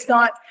 It's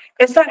not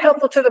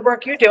helpful to the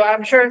work you do.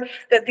 I'm sure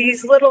that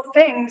these little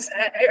things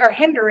are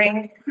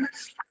hindering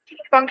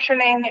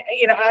functioning,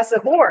 as a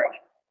board.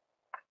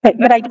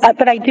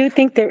 But I do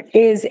think there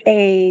is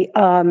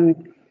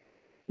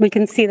we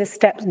can see the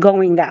steps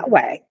going that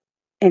way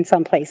in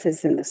some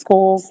places in the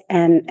schools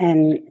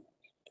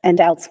and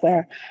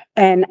elsewhere.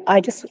 And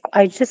I just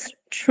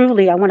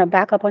truly, I want to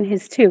back up on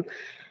his too.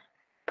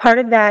 Part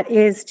of that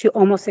is to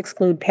almost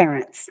exclude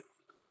parents.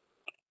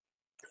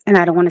 And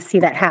I don't want to see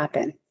that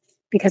happen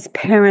because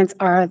parents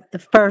are the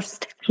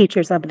first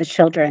teachers of the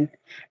children.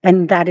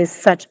 And that is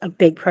such a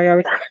big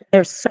priority.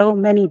 There's so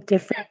many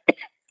different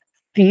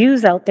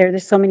views out there.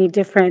 There's so many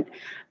different,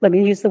 let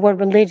me use the word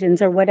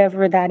religions or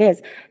whatever that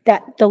is,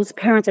 that those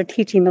parents are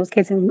teaching those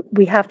kids. And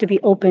we have to be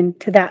open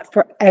to that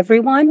for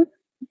everyone.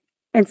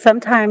 And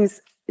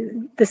sometimes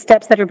the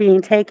steps that are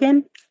being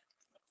taken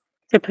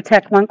to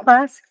protect one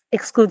class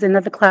excludes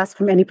another class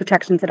from any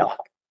protections at all.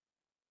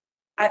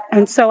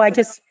 And so I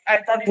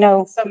thought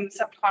know some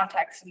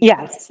context.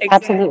 Yes,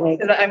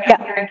 absolutely. I'm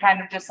hearing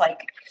kind of just like.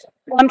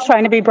 I'm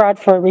trying to be broad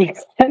for a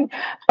reason,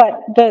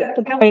 but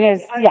the point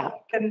is, yeah.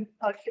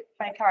 I'll keep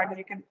my card and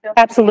you can.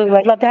 Absolutely.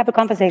 I'd love to have a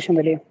conversation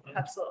with you.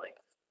 Absolutely.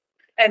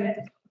 And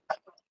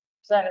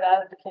Senator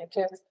Adams came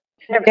too.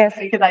 Yes.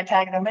 Because I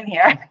tagged them in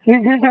here.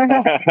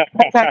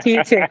 I'll talk to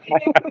you too.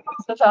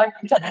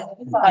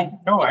 Fine.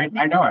 No, I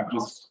know. I'm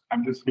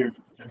just here.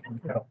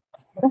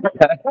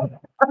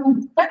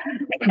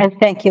 And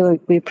thank you.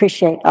 We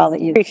appreciate all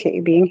that you. Appreciate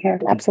you being here.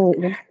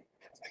 Absolutely.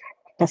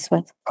 That's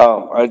what.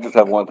 I just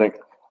have one thing.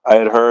 I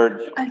had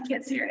heard I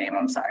can't see your name.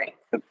 I'm sorry.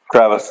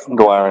 Travis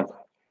Dwyer.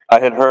 I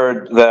had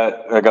heard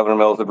that Governor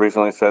Mills had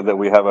recently said that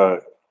we have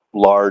a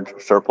large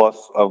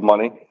surplus of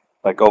money,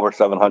 like over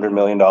 $700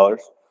 million.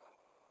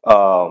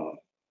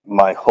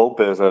 My hope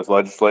is, as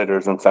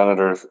legislators and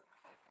senators,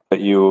 that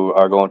you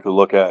are going to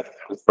look at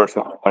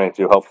disbursing money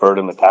to help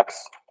burden the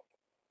tax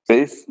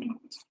base,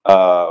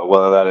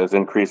 whether that is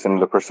increasing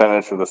the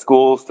percentage of the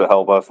schools to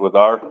help us with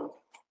our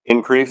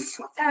increase,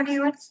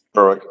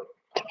 or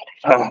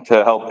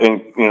to help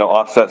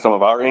offset some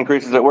of our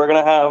increases that we're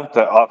going to have,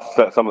 to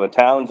offset some of the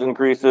town's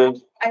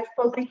increases. I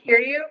fully hear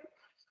you.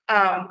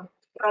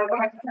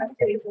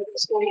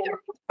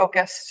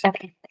 Focused.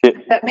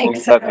 That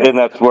makes sense. And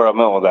that's where I'm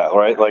at with that,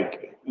 right?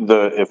 Like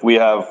if we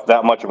have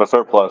that much of a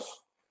surplus,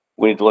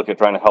 we need to look at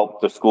trying to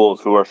help the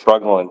schools who are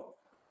struggling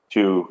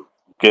to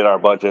get our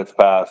budgets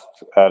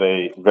passed at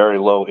a very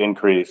low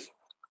increase,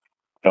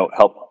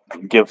 help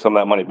give some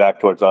of that money back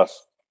towards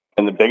us.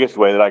 And the biggest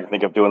way that I can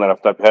think of doing that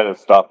off the top of my head is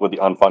stop with the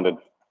unfunded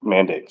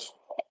mandates.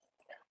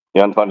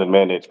 The unfunded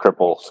mandates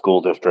cripple school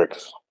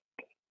districts.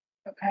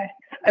 Okay.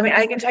 I mean,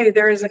 I can tell you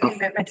there is a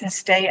commitment to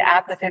stay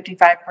at the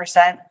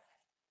 55%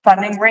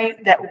 funding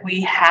rate that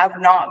we have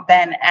not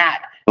been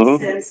at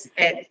since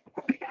it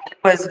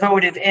was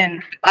voted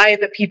in by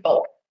the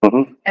people,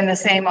 and the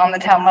same on the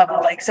town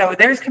level. So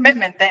there's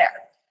commitment there.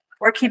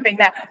 We're keeping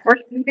that. We're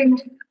keeping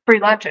free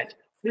lunches.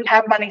 We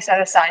have money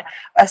set aside.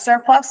 A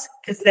surplus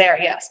is there,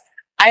 yes.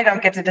 I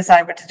don't get to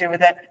decide what to do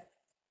with it.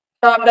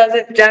 Tom does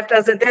it, Jeff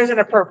does it. There's an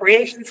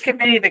appropriations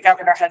committee. The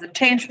governor has a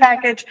change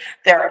package.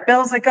 There are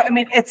bills that go,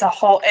 it's a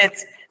whole,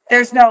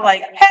 there's no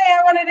hey,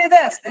 I want to do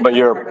this. But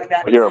you're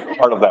a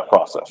part of that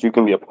process. You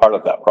can be a part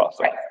of that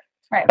process.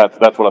 Right.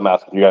 That's what I'm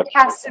asking you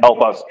guys.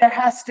 Help us. There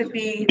has to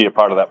be a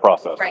part of that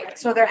process. Right.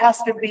 So there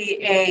has to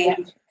be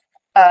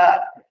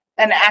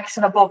an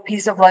actionable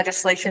piece of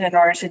legislation in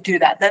order to do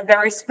that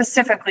very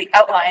specifically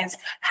outlines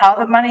how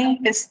the money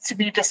is to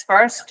be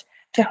dispersed,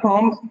 to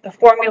whom, the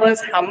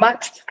formulas, how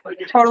much, what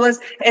the total is.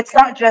 It's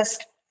not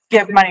just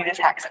give money to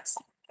taxes.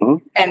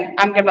 And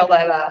I'm going to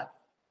let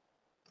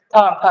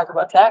Tom talk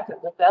about taxes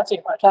if that's what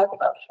you want to talk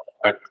about.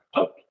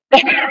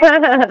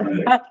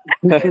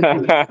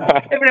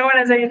 If no one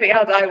has anything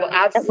else, I will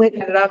absolutely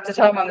hand it off to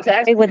Tom on the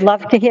tax. We would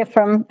love to hear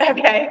from.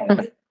 Okay.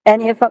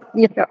 Any of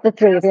the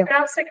three of you?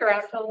 I'll stick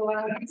around for a little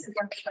while.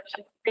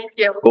 Thank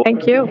you.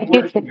 Thank you.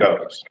 It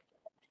goes.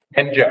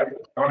 And Jeff,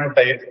 I want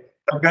to say,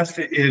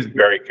 Augusta is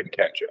very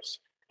contentious.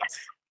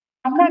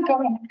 I'm not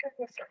going.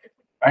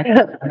 I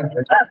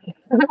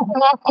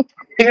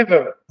We have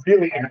a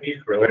really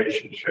unique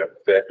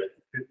relationship that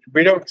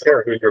we don't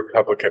care who's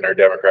Republican or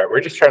Democrat.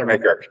 We're just trying to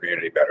make our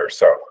community better.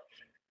 So,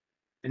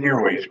 and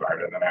you're way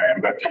smarter than I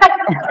am, but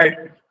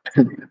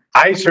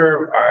I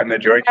serve on the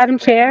joint. Madam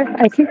Chair,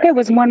 I think there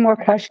was one more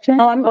question.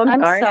 Oh, I'm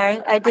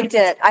sorry. I did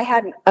it. I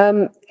hadn't.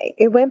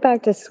 It went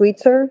back to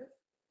Sweetser,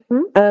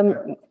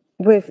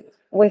 with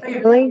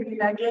Lily.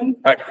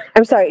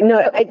 I'm sorry,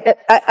 no,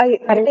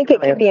 I think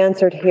it can be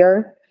answered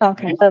here.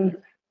 Okay.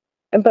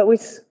 But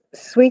with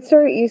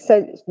Sweetser, you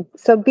said,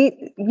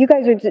 you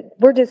guys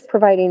we're just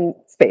providing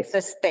space,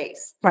 The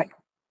space.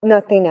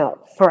 nothing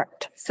else.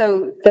 Correct.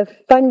 So The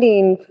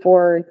funding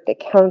for the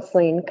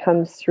counseling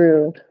comes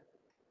through.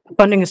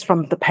 Funding is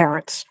from the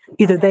parents.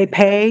 Either they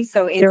pay,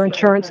 So it's- their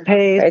insurance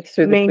pays, It's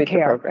through the main Sweetser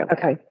care. program.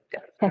 Okay.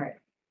 Okay.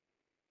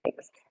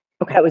 Thanks.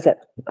 Okay, that was it.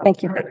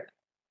 Thank you.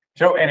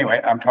 So anyway,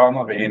 I'm Tom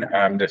Lavigne.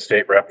 I'm the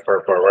state rep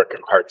for Berwick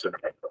and Hearts and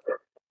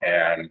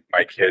and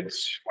my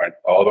kids went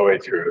all the way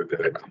through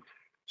the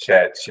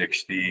MSAD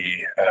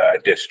 60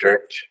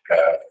 district.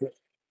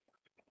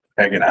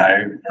 Peg and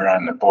I were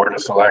on the board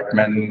of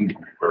selectmen.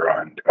 We're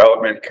on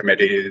development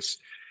committees.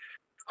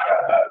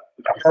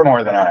 Her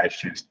more than I.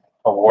 She's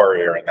a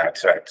warrior in that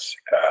sense.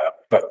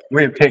 But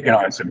we have taken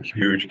on some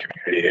huge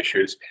community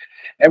issues,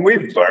 and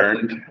we've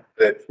learned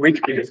that we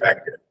can be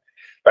effective.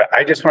 But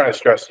I just want to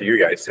stress to you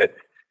guys that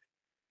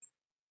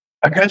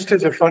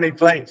Augusta's a funny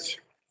place.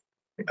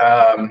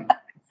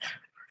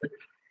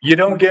 You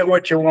don't get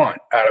what you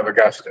want out of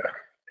Augusta.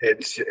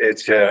 It's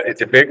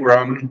a big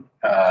room.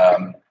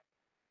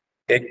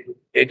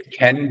 It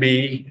can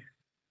be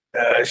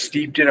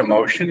steeped in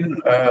emotion,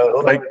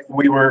 like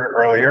we were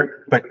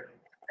earlier, but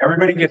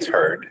everybody gets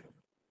heard.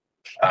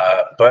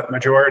 But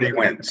majority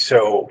wins.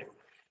 So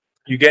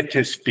you get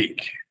to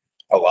speak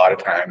a lot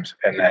of times,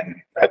 and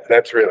then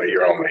that's really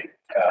your only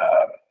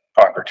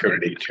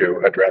opportunity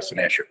to address an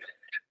issue.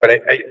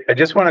 But I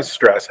just want to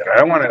stress, and I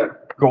don't want to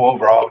go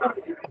over all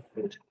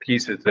the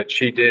pieces that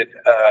she did.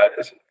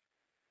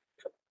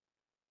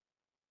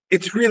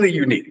 It's really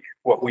unique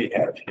what we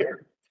have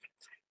here.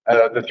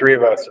 The three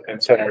of us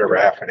and Senator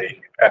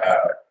Rafferty,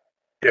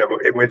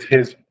 with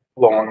his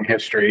long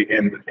history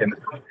in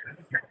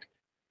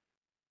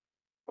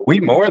we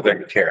more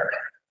than care.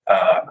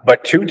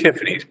 But to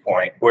Tiffany's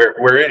point,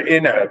 we're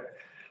in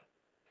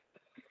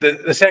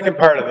the second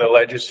part of the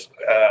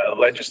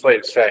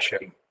legislative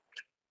session.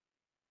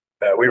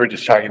 We were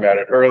just talking about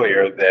it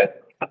earlier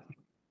that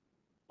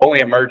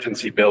only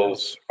emergency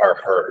bills are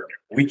heard.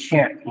 We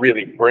can't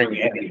really bring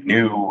any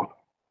new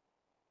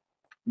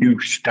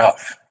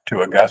stuff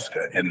to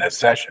Augusta in this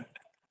session.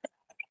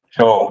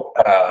 So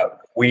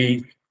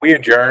we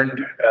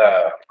adjourned.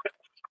 I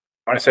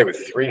want to say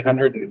with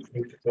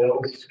 350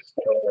 bills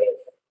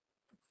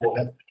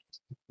that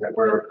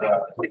were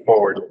put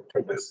forward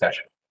for this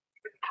session.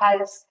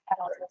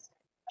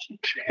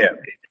 Yeah.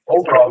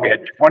 Overall, we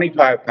had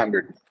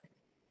 2,500.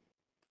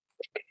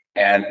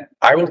 And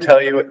I will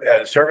tell you,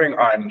 serving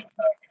on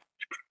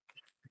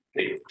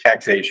the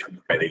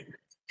taxation committee,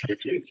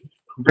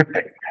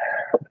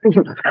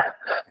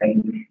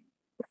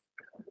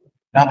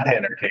 not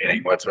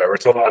entertaining whatsoever.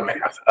 It's a lot of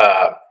math.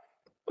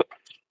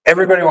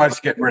 Everybody wants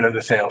to get rid of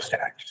the sales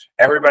tax.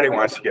 Everybody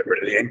wants to get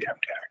rid of the income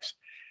tax.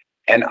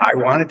 And I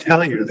want to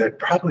tell you that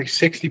probably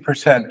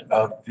 60%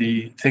 of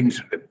the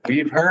things that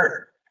we've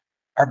heard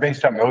are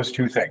based on those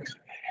two things.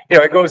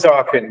 It goes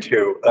off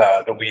into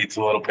the weeds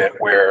a little bit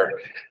where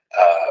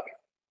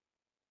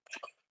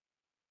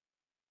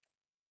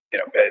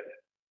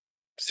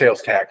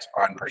sales tax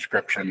on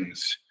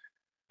prescriptions,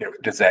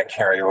 does that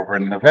carry over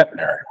in the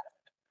veterinary?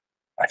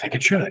 I think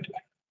it should.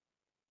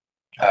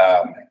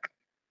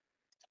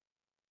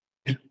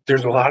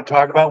 There's a lot of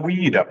talk about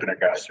weed up in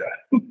Augusta,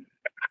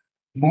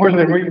 more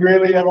than we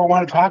really ever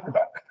want to talk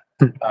about.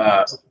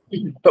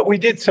 But we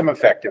did some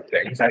effective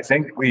things. I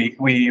think we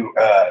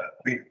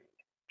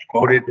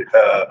voted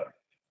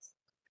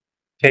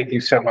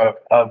taking some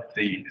of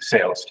the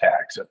sales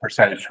tax, a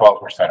percentage,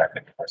 12%, I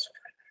think it was,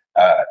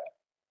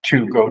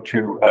 to go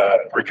to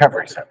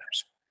recovery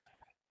centers.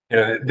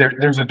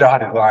 There's a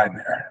dotted line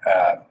there.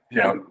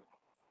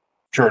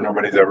 Sure,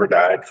 nobody's ever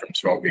died from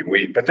smoking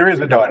weed, but there is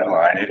a dotted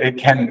line. It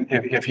can,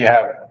 if you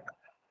have,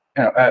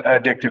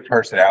 addictive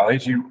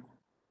personalities, you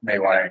may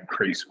want to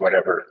increase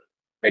whatever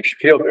makes you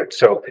feel good.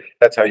 So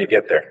that's how you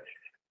get there.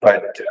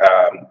 But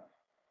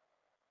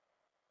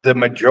the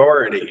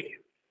majority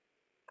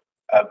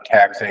of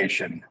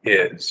taxation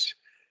is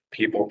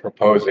people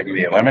proposing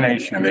the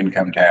elimination of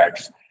income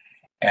tax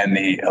and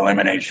the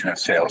elimination of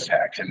sales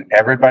tax. And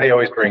everybody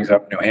always brings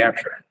up New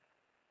Hampshire.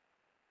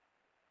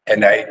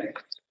 And I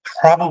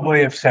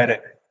probably have said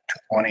it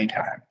 20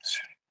 times.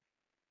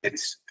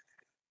 It's,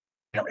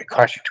 it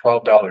costs you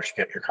 $12 to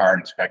get your car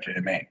inspected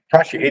in Maine. It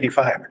costs you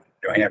 $85 in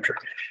New Hampshire.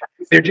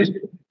 They're just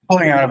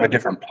pulling out of a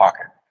different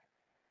pocket.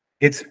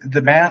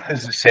 the math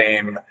is the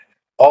same.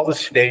 All the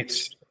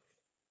states,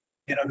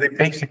 they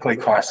basically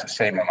cost the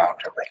same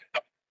amount to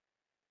rent.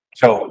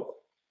 So.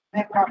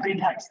 That property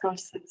tax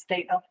goes to the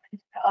state of the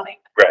municipality.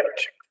 Right.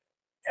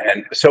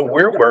 And so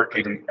we're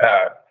working,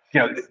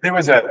 there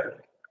was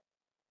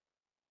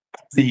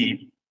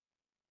the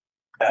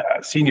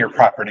senior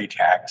property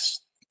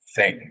tax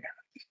thing.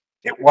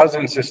 It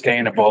wasn't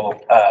sustainable.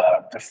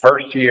 The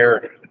first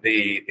year,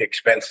 the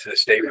expense to the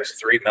state was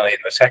 3 million.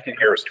 The second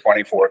year was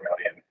 24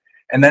 million.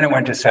 And then it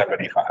went to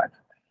 75.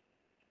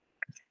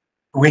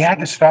 We had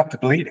to stop the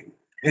bleeding.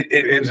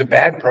 It was a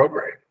bad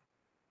program.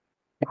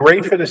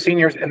 Great for the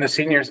seniors, and the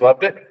seniors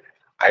loved it.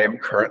 I am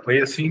currently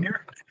a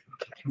senior.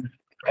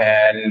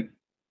 And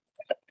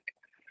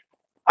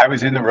I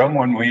was in the room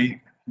when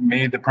we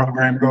made the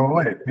program go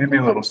away. It made me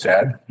a little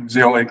sad. It was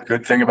the only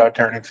good thing about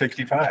turning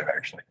 65,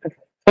 actually.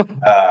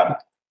 But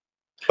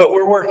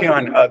we're working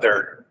on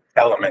other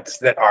elements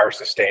that are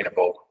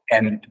sustainable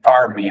and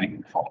are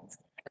meaningful.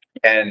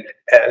 And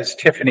as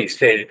Tiffany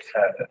stated,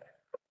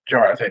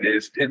 Jonathan,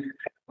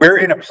 we're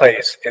in a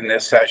place in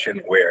this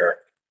session where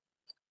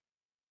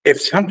if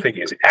something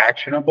is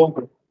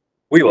actionable,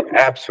 we will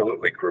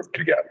absolutely group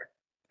together.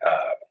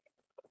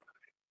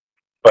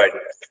 But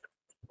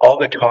all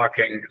the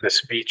talking, the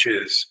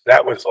speeches,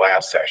 that was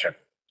last session.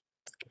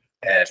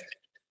 And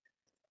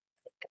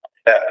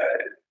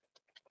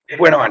it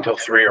went on till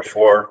 3 or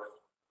 4,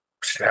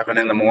 7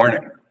 in the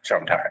morning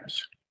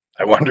sometimes.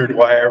 I wondered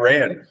why I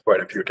ran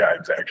quite a few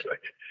times, actually.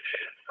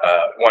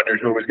 Wondered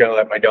who was going to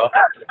let my dog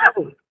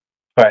out.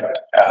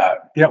 But,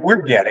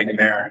 we're getting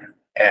there.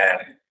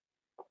 And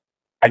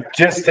I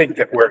just think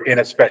that we're in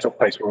a special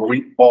place where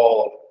we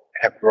all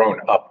have grown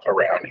up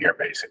around here,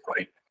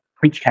 basically.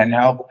 We can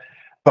help,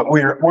 but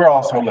we're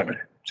also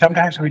limited.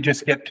 Sometimes we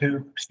just get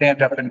to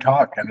stand up and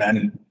talk. And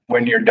then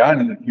when you're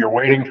done, you're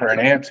waiting for an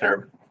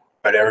answer,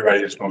 but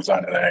everybody just moves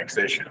on to the next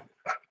issue.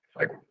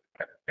 Like,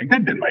 I think I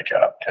did my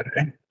job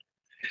today.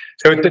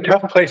 So it's a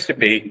tough place to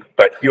be,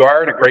 but you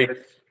are in a great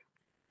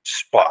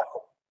spot.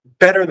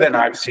 Better than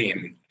I've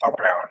seen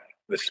around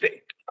the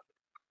state.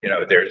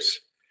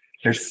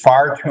 There's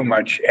far too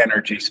much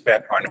energy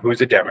spent on who's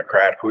a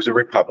Democrat, who's a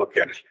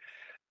Republican.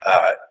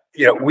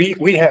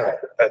 We have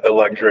the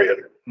luxury of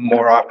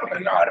more often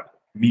than not of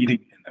meeting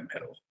in the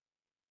middle,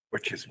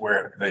 which is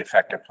where the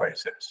effective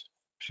place is.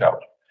 So,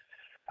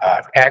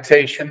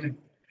 taxation,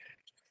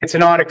 it's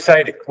not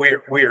exciting.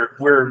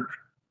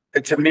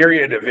 It's a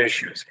myriad of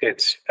issues.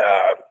 It's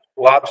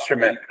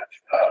lobstermen.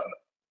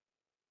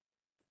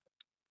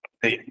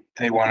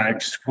 They want an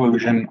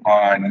exclusion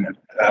on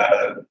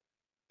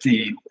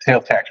the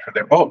sales tax for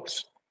their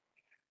boats.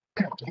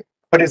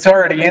 But it's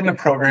already in the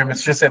program.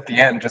 It's just at the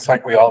end, just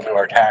like we all do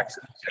our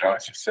taxes.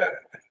 It's just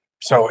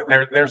so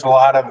there's a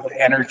lot of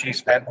energy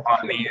spent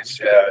on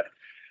these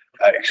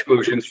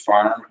exclusions,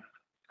 farm,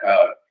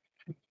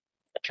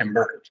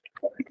 timber,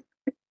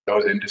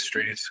 those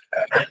industries.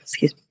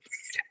 Excuse me.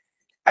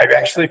 I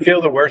actually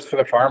feel the worst for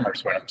the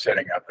farmers when I'm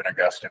sitting up in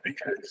Augusta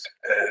because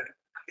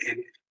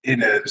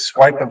in a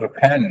swipe of a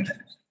pen,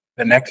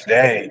 the next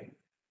day,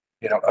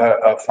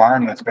 a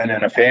farm that's been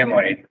in a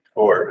family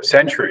for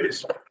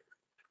centuries,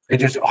 they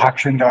just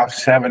auctioned off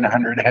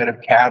 700 head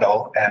of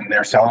cattle and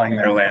they're selling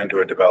their land to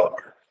a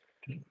developer.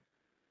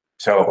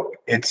 So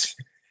it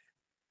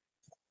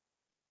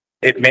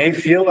may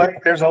feel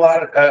like there's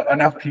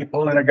enough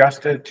people in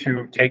Augusta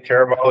to take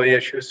care of all the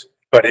issues,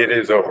 but it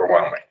is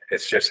overwhelming.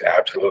 It's just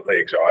absolutely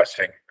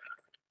exhausting.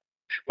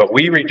 But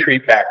we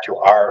retreat back to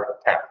our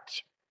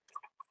towns,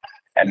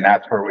 and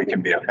that's where we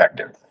can be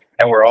effective.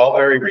 And we're all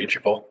very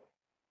reachable.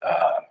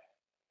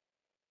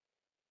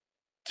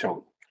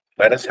 So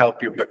let us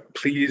help you, but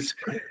please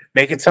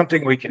make it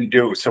something we can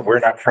do so we're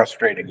not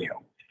frustrating you.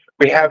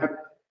 We have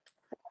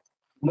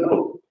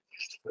little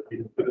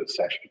for this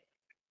session.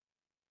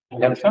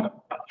 All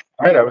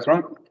right, I was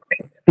wrong.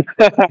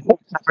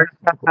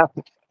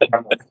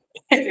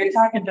 You're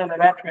talking to the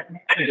veteran.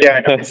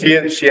 Yeah, I know. She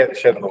had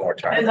a little more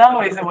time. There's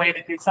always a way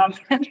to do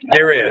something.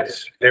 There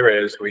is.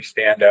 We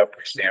stand up,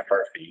 we stamp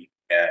our feet,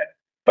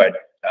 but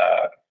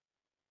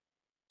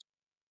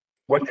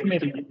what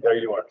committee are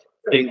you on?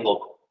 State and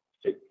local.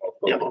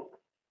 Yeah.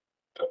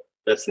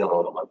 That's the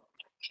only one.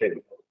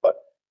 But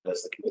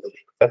that's the committee.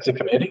 That's a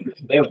committee?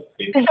 That's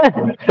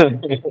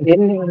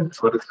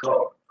what it's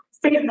called.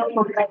 State and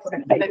local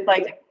government,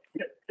 like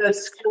the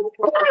school.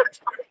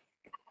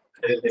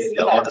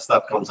 A lot of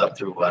stuff comes up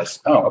through us.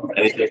 Oh, okay.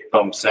 Anything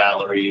from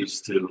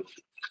salaries to.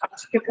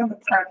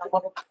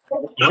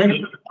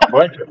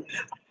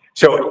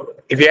 So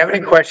if you have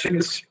any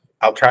questions,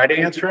 I'll try to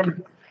answer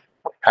them.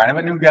 Kind of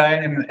a new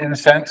guy in a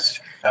sense.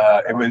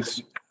 It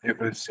was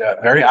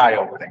very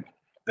eye-opening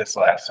this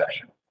last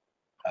session.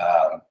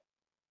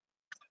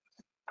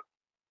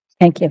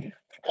 Thank you.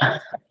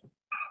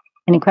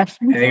 Any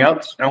questions? Anything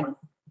else? No?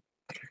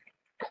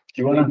 Do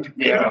you want to?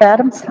 Yeah.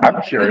 Adams?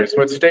 I'm curious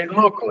what state and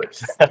local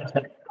is.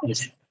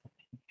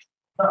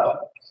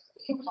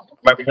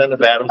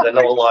 Representative Adams, I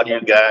know a lot of you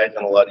guys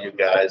and a lot of you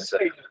guys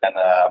and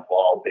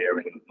Wall there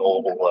and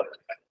Noble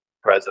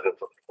president of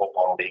the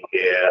football league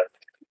here.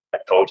 I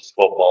coached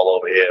football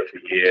over here for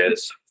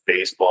years,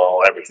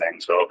 baseball, everything.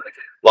 So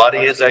a lot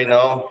of years I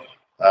know,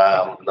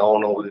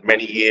 known over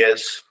many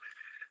years.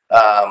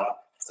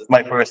 This is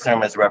my first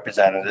term as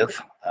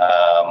representative.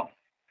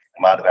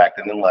 I'm out of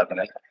Acton in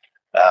Lebanon.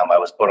 I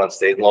was put on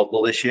state and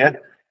local this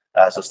year.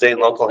 So state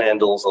and local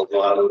handles a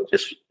lot of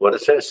just what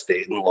it says,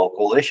 state and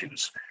local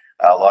issues.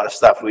 A lot of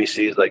stuff we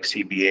see is like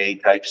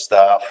CBA type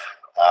stuff.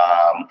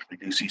 We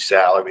do see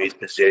salaries,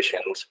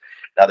 positions.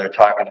 Now they're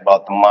talking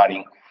about the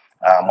money.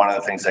 One of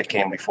the things that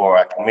came before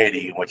our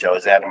committee, which I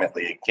was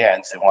adamantly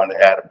against, they wanted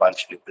to add a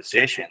bunch of new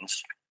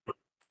positions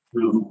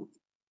to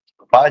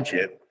the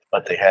budget,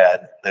 but they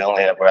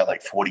only have around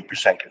like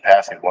 40%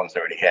 capacity of ones they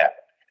already have.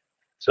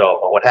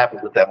 So what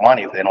happens with that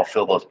money if they don't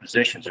fill those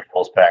positions? It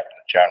goes back to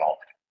the general.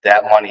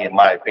 That money, in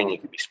my opinion,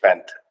 can be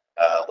spent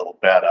a little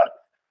better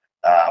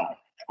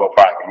for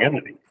our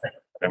community.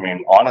 I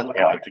mean, honestly,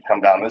 to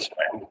come down this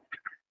way.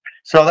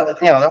 So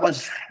that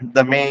was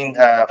the main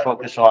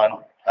focus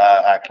on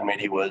our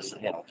committee was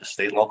just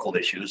state and local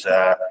issues.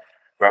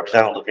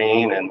 Representative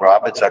Lavigne and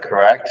Roberts are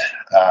correct.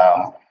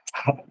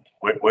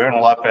 We're in a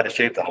lot better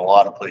shape than a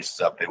lot of places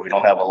up there. We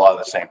don't have a lot of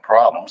the same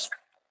problems.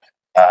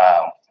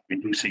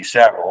 We do see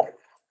several.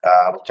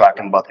 We're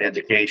talking about the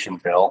education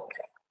bill.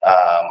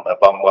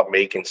 About what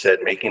Macon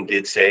said. Macon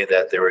did say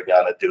that they were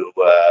going to do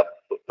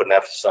put an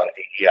emphasis on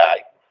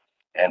DEI,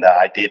 and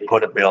I did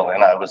put a bill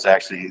in. I was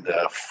actually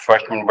the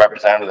freshman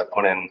representative that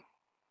put in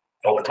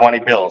over 20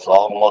 bills,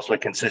 all mostly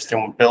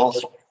consistent with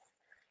bills.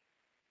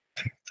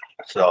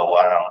 So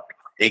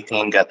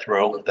 18 got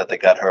through that they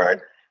got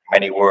heard.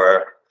 Many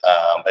were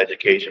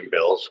education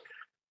bills.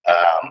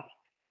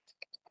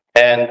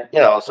 And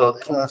so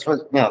that's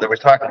what they were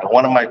talking about.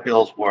 One of my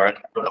bills were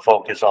to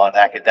focus on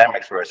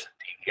academics versus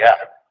DEI.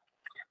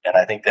 And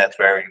I think that's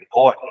very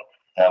important.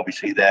 We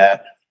see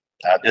that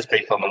just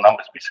based on the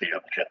numbers we see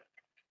up here.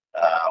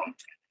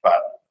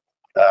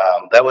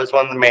 That was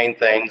one of the main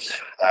things.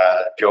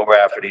 Joe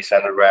Rafferty,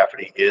 Senator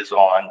Rafferty, is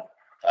on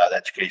the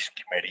Education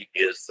Committee,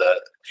 is the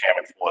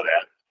chairman for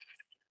that.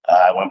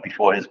 I went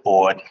before his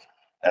board,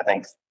 I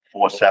think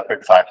 5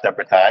 separate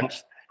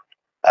times.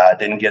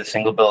 Didn't get a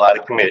single bill out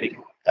of committee.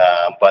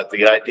 But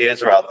the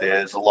ideas are out there.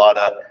 There's a lot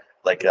of,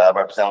 like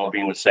Representative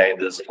Lavigne was saying,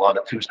 there's a lot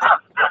of two-step.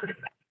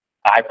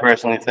 I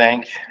personally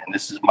think, and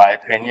this is my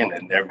opinion,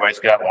 and everybody's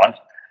got one,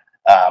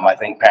 I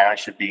think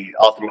parents should be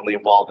ultimately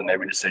involved in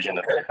every decision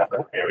that they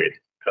have, period.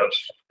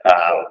 Because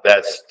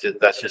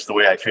that's just the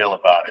way I feel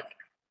about it.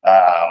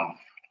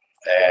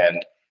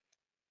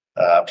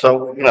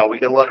 So, we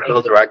got a lot of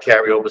bills. There are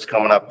carryovers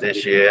coming up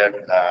this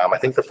year. I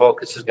think the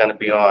focus is going to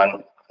be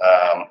on,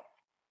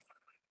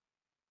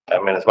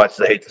 as much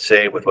as I hate to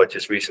say with what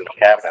just recently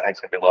happened, I think it's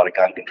going to be a lot of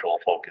gun control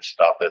focused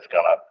stuff that's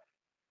going to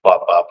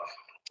pop up.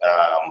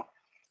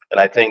 And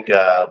I think,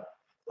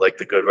 like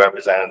the good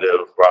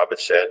Representative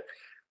Roberts said,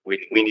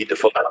 we need to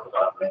focus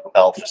on mental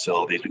health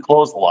facilities. We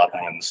closed a lot of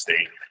them in the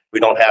state. We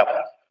don't have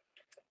them.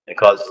 It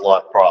causes a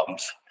lot of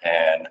problems.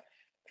 And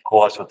of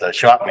course, with the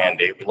shot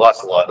mandate, we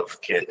lost a lot of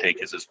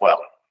caretakers as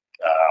well.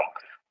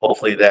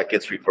 Hopefully that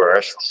gets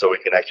reversed so we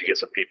can actually get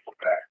some people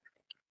back.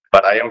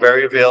 But I am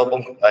very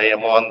available. I am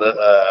on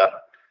the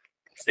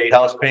State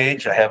House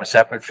page. I have a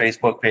separate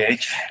Facebook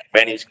page.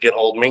 Many get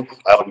hold of me.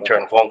 I will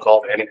return a phone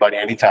call to anybody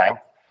anytime.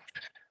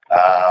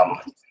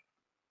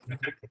 If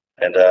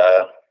you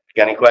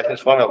got any questions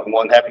for me, I'll be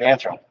more than happy to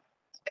answer them.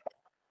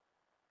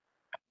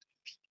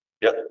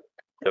 Yep.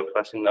 No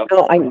question? No.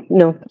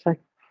 No. Sorry.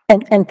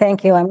 And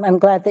thank you. I'm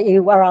glad that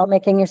you are all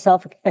making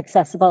yourself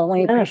accessible.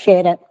 We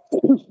appreciate it.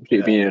 I'm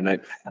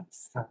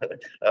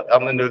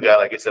the new guy.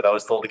 Like I said, I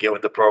was told to get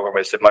with the program.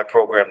 I said, my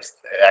program's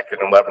Acton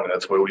in Lebanon.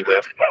 That's where we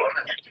live.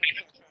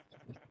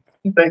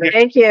 Thank you.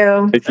 Thank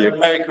you. Thank you.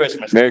 Merry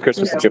Christmas. Merry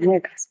Christmas.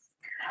 Merry Christmas.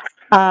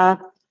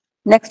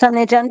 Next on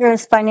the agenda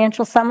is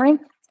financial summary.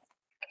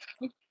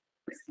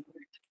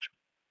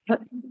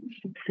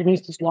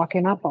 Denise is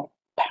walking up. I'll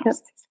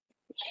pass.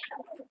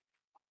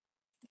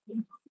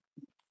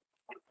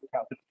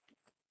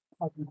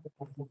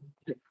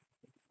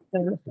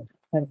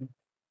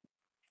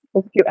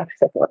 You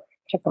access it.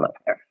 Check them out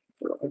there.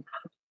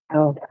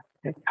 Oh,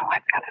 I've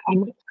got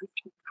it.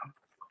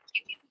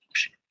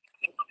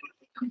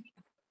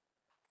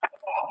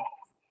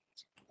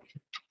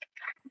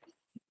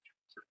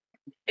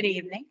 Good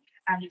evening.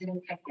 I'm the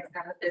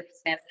Executive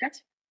Manager.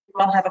 You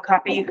all have a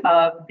copy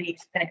of the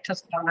financial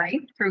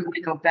summary through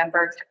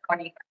November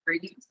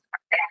 23.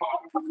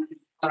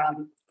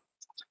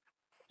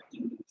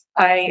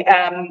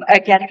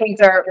 Again, things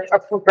are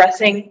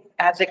progressing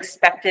as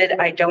expected.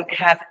 I don't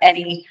have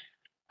any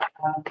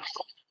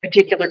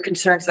particular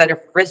concerns that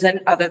have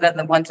risen other than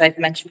the ones I've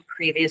mentioned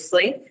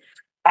previously.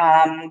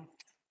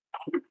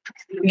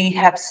 We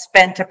have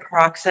spent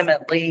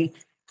approximately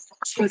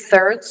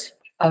 2/3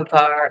 of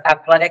our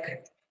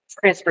athletic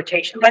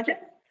transportation budget.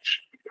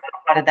 A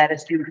lot of that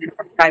is due to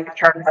private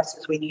charter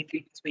buses we need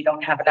because we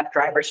don't have enough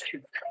drivers to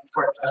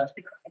transport.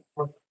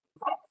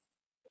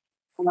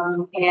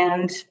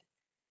 And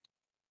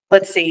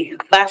let's see,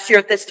 last year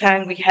at this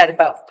time, we had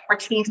about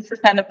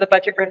 14% of the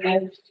budget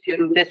removed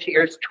to this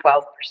year's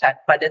 12%,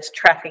 but it's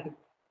tracking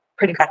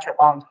pretty much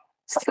along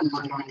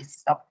similar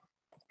lines. So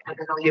I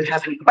don't know if you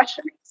have any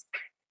questions.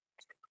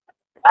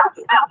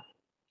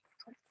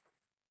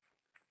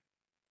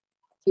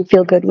 You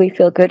feel good, we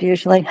feel good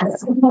usually.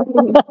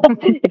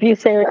 If you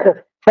say,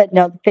 but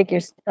no, the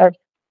figures are,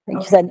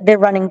 like you said, they're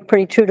running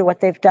pretty true to what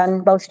they've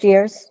done most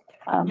years.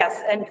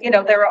 Yes, and you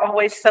know, there are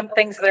always some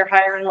things that are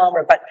higher and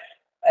lower, but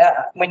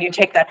when you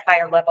take that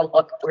higher level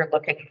look, we're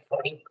looking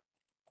pretty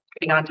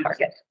on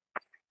target.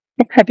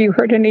 Have you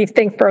heard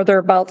anything further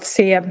about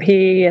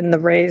CMP and the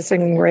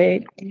raising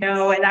rate?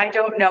 No, and I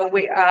don't know.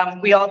 We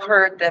all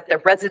heard that the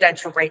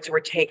residential rates were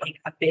taking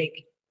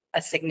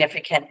a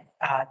significant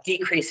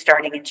decrease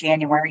starting in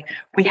January.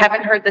 We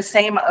haven't heard the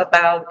same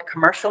about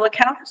commercial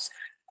accounts,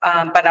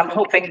 but I'm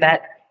hoping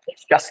that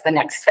it's just the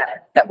next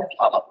step that will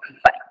follow.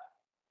 But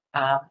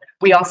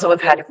we also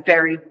have had a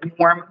very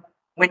warm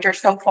winter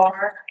so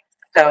far,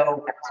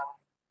 so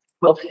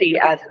we'll see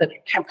as the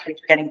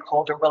temperatures getting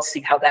colder. We'll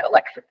see how that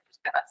electric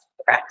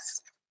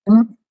tracks.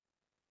 Mm-hmm.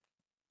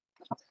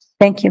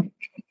 Thank you.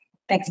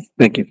 Thanks.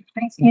 Thank you.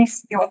 Thanks.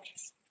 Yes. You're welcome.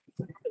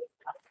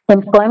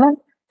 Employment.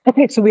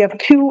 Okay, so we have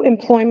two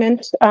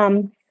employment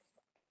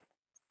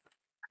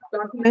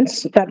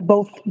documents that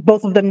both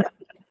of them.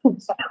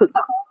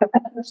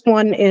 This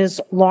one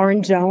is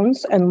Lauren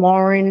Jones, and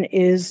Lauren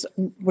is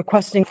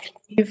requesting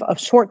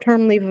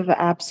short-term leave of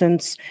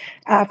absence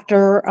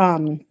after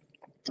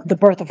the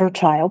birth of her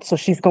child. So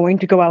she's going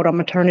to go out on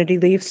maternity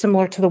leave,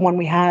 similar to the one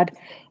we had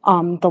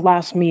the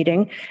last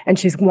meeting, and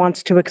she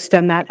wants to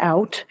extend that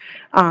out.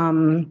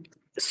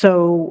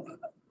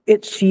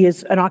 She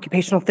is an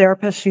occupational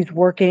therapist. She's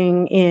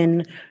working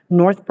in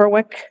North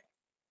Berwick.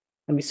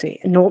 Let me see,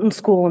 Knowlton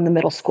School and the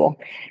middle school.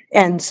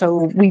 And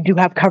so we do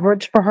have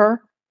coverage for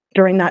her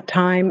during that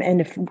time.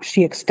 And if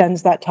she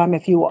extends that time,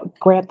 if you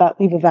grant that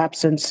leave of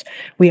absence,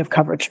 we have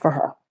coverage for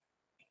her.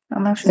 A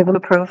motion to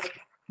approve.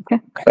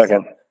 Okay.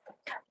 Second.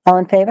 All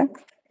in favor?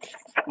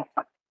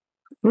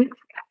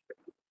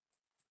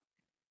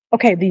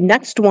 Okay, the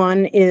next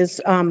one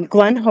is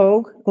Glenn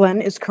Hogue.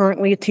 Glenn is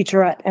currently a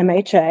teacher at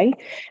MHA,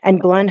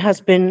 and Glenn has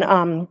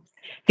been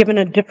given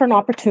a different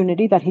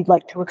opportunity that he'd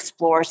like to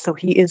explore. So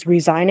he is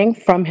resigning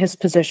from his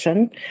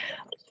position.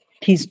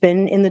 He's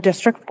been in the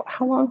district,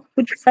 how long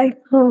would you say?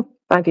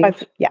 5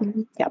 years. Yeah,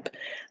 yep.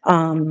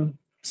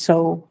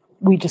 So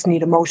we just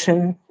need a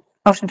motion.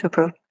 Motion to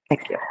approve.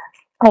 Thank you.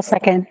 I'll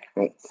second.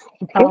 Great.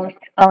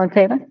 All in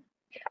favor?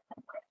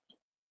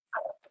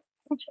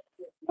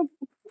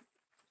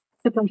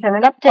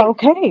 Superintendent update.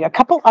 Okay, a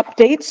couple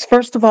updates.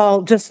 First of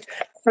all, just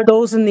for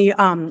those in the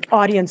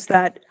audience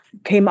that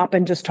came up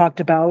and just talked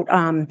about,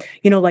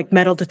 like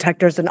metal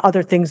detectors and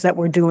other things that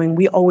we're doing,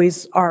 we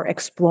always are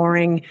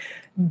exploring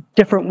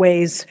different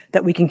ways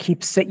that we can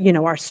keep,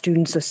 our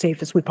students as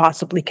safe as we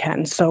possibly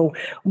can. So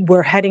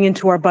we're heading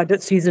into our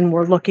budget season.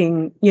 We're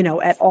looking,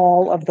 at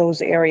all of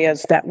those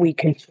areas that we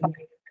can,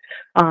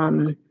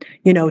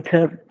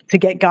 to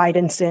get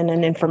guidance in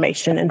and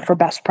information and for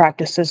best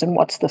practices and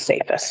what's the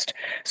safest.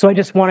 So I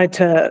just wanted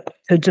to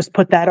just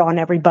put that on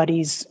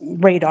everybody's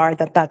radar,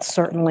 that's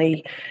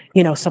certainly,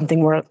 something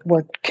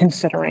we're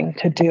considering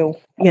to do,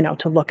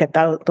 to look at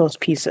those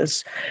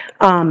pieces.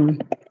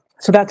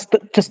 So that's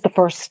just the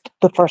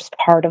first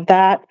part of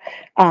that.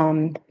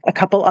 A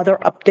couple other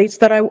updates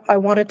that I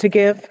wanted to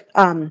give.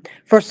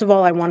 First of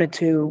all, I wanted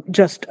to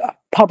just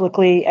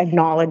publicly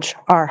acknowledge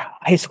our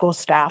high school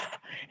staff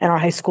and our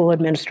high school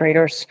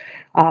administrators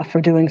for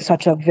doing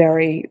such a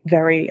very,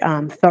 very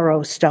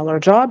thorough, stellar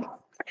job,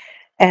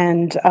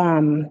 and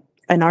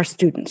our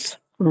students.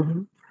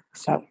 Mm-hmm.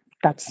 So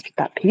that's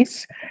that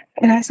piece.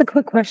 Can I ask a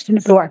quick question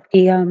about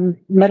the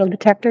metal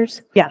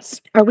detectors?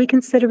 Yes. Are we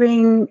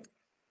considering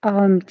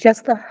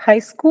just the high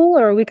school,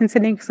 or are we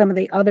considering some of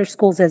the other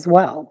schools as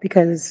well?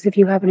 Because if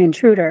you have an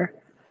intruder,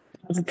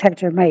 a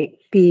detector might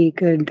be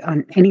good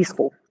on any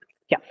school.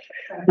 Yeah.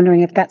 I'm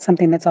wondering if that's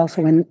something that's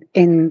also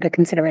in the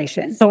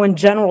consideration. So in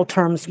general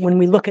terms, when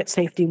we look at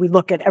safety, we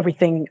look at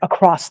everything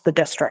across the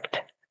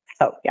district.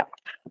 So, yeah.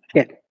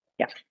 Good.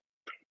 Yeah.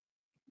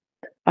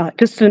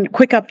 Just a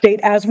quick update,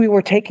 as we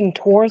were taking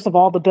tours of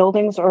all the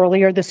buildings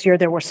earlier this year,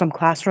 there were some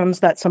classrooms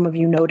that some of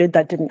you noted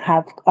that didn't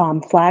have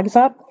flags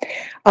up.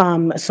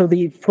 So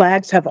the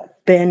flags have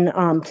been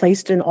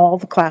placed in all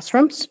the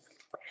classrooms.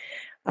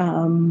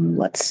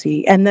 Let's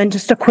see. And then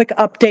just a quick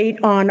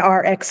update on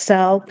our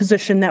Excel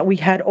position that we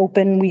had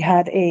open. We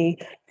had a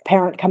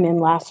parent come in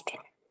last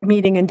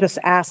meeting and just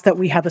asked that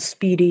we have a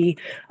speedy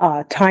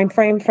time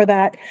frame for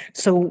that.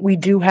 So we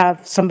do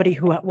have somebody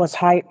who was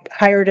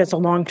hired as a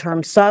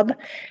long-term sub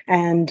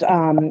and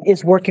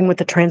is working with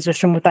the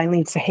transition with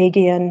Eileen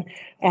Sahagian,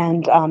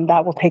 and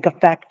that will take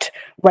effect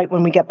right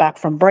when we get back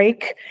from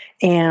break.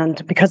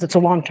 And because it's a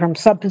long-term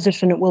sub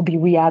position, it will be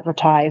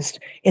re-advertised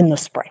in the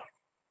spring.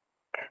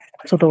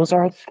 So those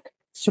are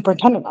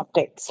superintendent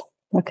updates.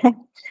 Okay.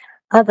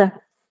 Other.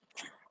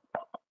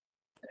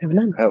 I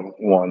have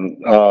one.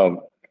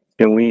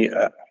 Can we,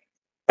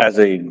 as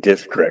a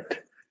district,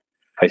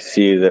 I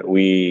see that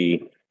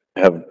we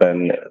have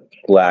been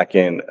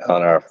lacking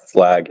on our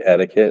flag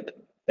etiquette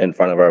in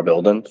front of our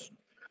buildings.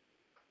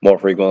 More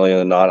frequently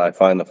than not, I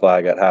find the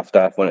flag at half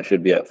staff when it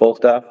should be at full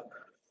staff,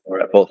 or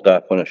at full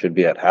staff when it should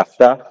be at half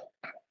staff.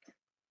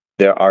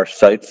 There are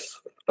sites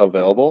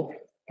available.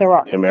 There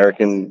are.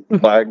 American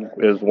flag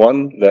is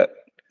one that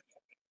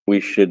we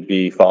should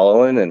be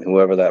following, and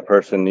whoever that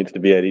person needs to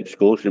be at each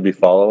school should be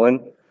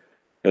following.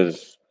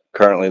 Because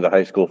currently the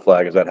high school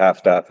flag is at half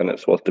staff and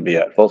it's supposed to be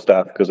at full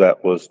staff, because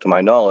that was, to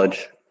my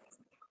knowledge,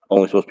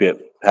 only supposed to be at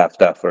half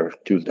staff for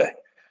Tuesday.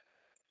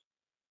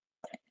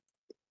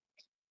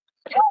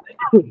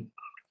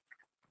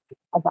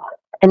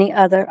 Any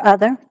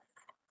other?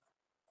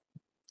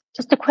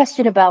 Just a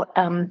question about,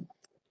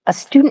 a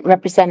student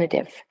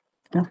representative.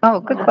 Oh,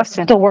 good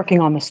question. Still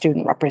working on the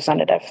student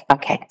representative.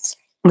 Okay.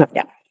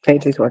 Yeah.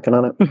 Paige's working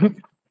on it.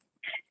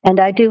 And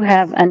I do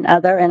have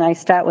another, and I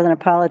start with an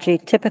apology.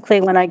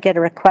 Typically, when I get a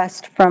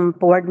request from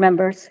board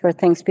members for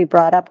things to be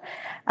brought up,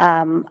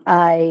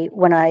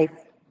 when I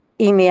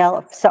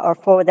email or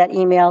forward that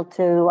email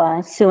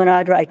to Sue and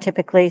Audra, I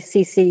typically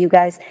CC you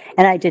guys,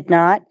 and I did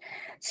not.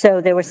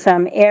 So there were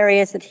some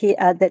areas that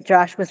that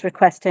Josh was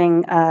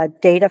requesting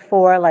data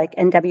for, like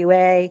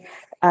NWA,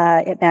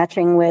 it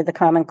matching with the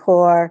Common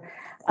Core.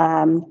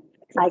 I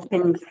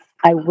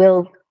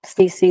will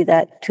CC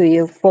that to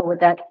you, forward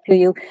that to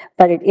you,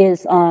 but it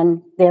is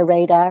on their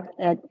radar,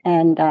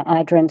 and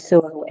Audra and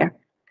Sue are aware.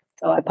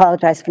 So I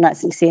apologize for not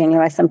CCing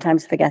you. I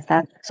sometimes forget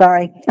that.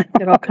 Sorry.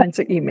 Get all kinds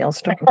of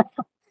emails.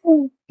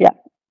 Yeah.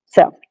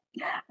 So,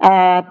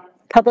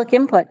 public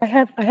input. I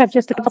have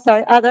just a couple.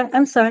 Sorry,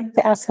 I'm sorry.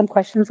 To ask some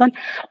questions on.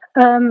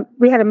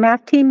 We had a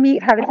math team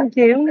meet. How did we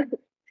do?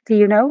 Do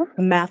you know?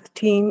 The math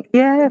team.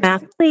 Yeah,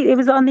 Math. it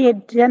was on the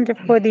agenda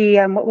for the,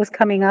 what was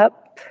coming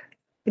up,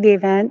 for the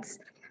events.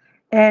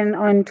 And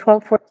on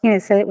 12/14,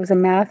 it said it was a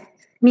math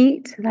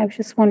meet, and I was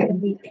just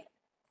wondering.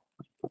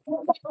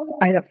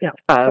 I don't, yeah,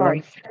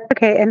 sorry.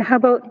 Okay, and how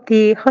about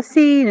the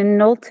Hussey and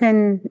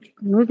Knowlton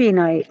movie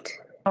night?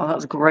 Oh, that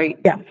was great.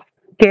 Yeah.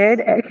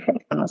 Good,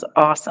 okay. That was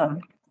awesome.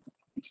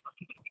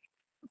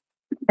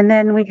 And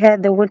then we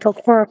had the winter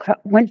choral,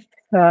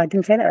 I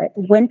didn't say that right,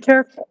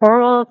 winter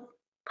choral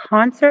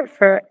concert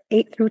for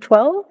 8 through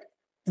 12?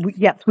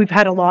 Yes, we've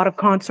had a lot of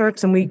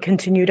concerts and we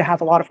continue to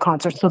have a lot of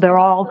concerts. So they're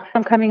all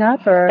Some coming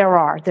up, or? there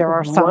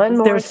are some. One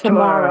more There's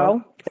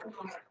tomorrow.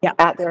 Yeah.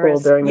 At there school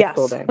is. during the Yes.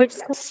 school day. Which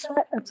school is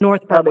that?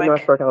 North Probably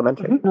Berwick. North Berwick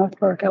Elementary. North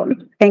Berwick,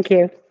 thank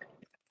you.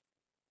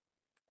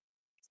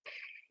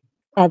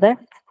 Other?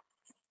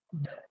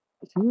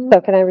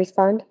 So can I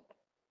respond?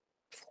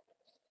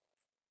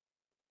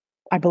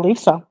 I believe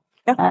so.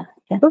 Yeah.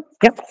 Yeah.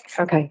 Yep.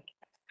 Okay.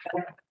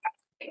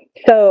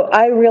 So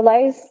I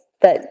realized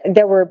that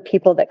there were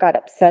people that got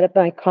upset at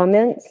my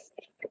comments.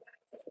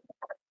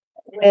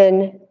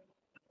 And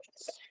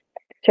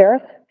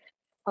Sheriff?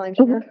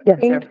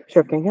 Yeah,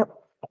 sure thing, yep.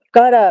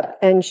 Got up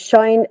and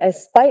shined a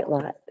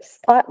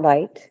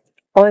spotlight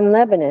on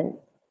Lebanon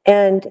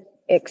and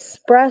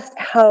expressed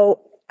how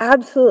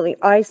absolutely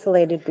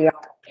isolated we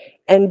are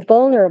and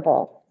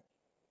vulnerable.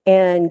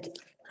 And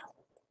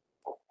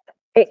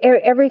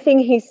everything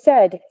he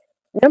said,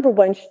 number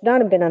one, should not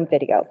have been on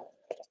video.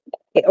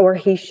 Or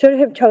he should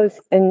have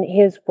chosen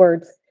his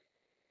words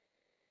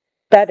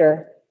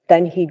better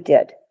than he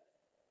did.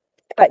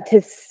 But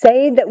to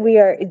say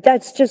that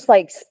that's just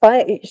like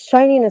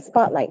shining a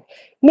spotlight.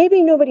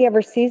 Maybe nobody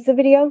ever sees the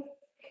video.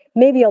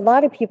 Maybe a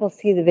lot of people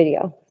see the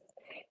video.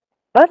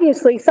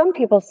 Obviously, some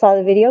people saw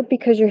the video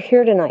because you're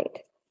here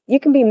tonight. You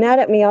can be mad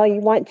at me all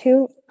you want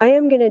to. I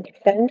am going to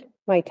defend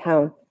my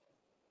town.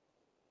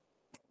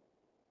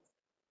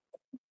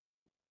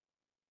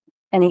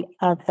 Any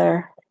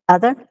other?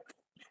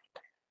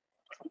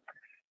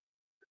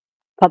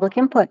 Public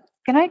input.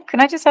 Can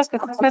I just ask a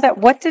question about that?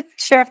 What did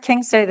Sheriff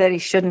King say that he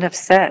shouldn't have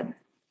said?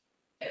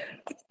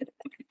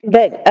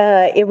 That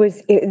it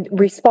was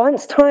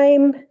response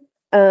time,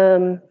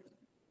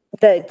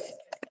 that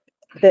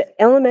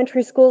the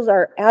elementary schools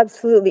are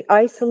absolutely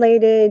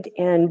isolated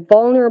and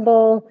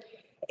vulnerable.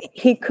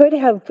 He could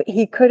have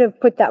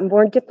put that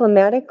more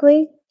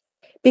diplomatically,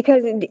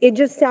 because it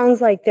just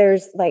sounds like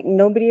there's like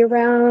nobody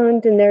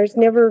around and there's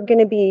never going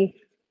to be,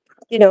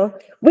 we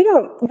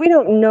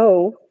don't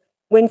know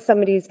when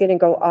somebody's going to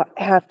go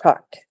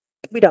half-cocked.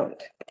 We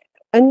don't.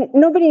 And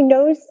nobody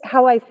knows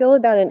how I feel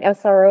about an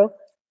SRO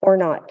or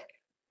not.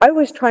 I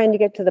was trying to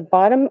get to the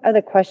bottom of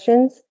the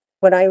questions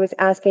when I was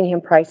asking him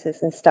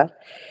prices and stuff.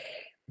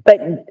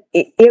 But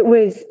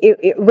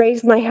it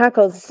raised my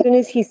hackles as soon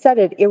as he said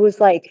it. It was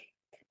like,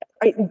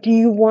 do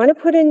you want to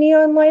put a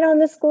neon light on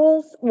the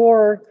schools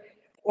or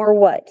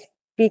what?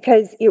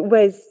 Because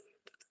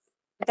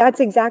that's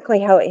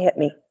exactly how it hit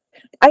me.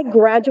 I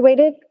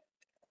graduated.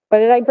 What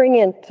did I bring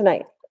in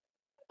tonight?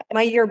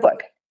 My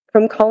yearbook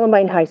from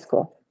Columbine High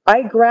School.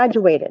 I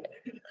graduated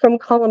from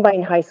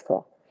Columbine High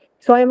School.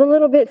 So I'm a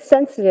little bit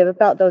sensitive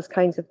about those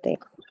kinds of things.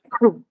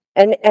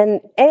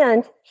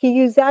 And he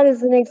used that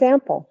as an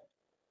example.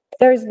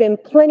 There's been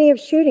plenty of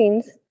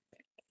shootings in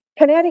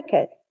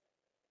Connecticut.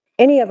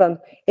 any of them.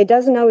 It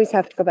doesn't always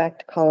have to go back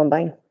to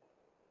Columbine.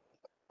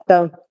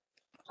 So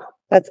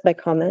that's my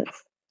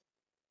comments.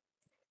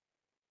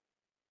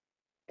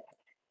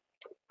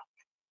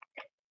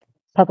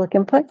 Public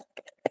input?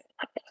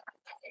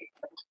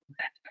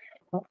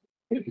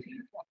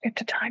 Get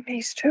to time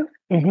these two.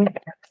 I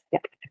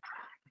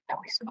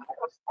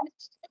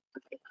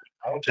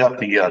was at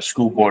the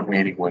school board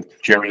meeting when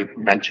Jerry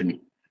mentioned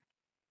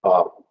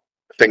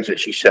things that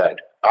she said.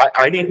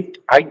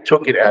 I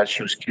took it as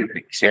she was giving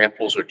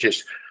examples or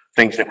just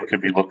things that we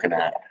could be looking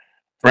at.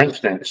 For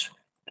instance,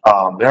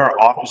 there are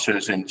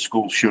officers in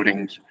school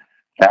shootings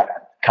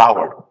that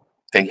cowered,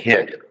 they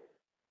hid.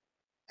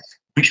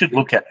 We should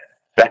look at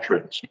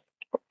veterans.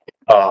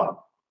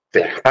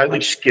 They're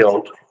highly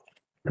skilled,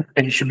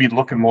 and you should be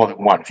looking more than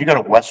one. If you got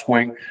a west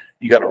wing,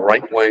 you got a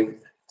right wing,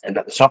 and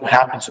something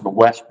happens in the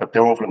west, but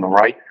they're over in the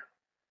right,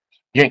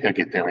 you ain't gonna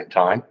get there in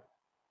time.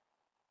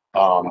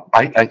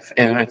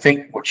 I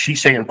think what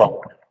she's saying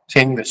about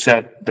Ting that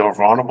said they're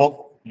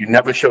vulnerable, you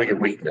never show your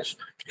weakness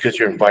because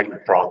you're inviting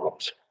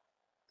problems.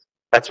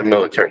 That's a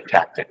military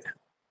tactic.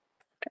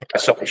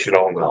 That's something you should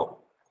all know.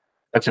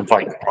 That's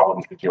inviting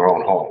problems with your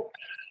own home.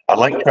 I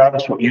like,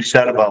 Travis, what you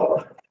said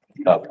about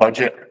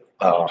budget,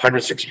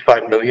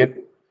 165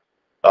 million.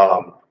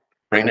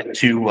 Bring it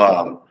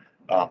to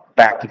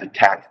back to the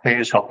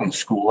taxpayers, helping the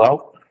school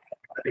out.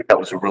 I think that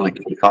was a really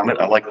good comment.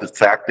 I like the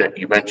fact that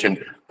you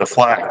mentioned the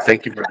flag.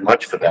 Thank you very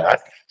much for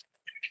that.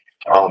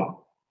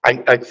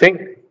 I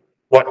think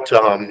what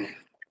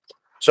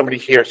somebody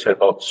here said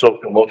about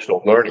social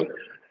emotional learning,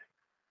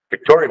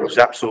 Victoria was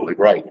absolutely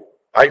right.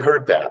 I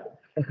heard that.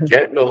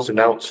 Janet Mills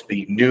announced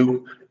the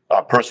new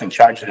person in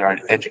charge of our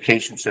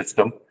education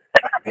system.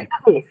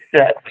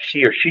 That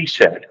he or she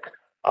said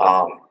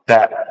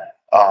that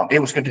it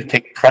was going to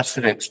take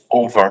precedence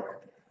over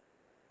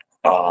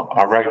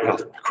our regular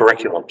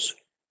curriculums.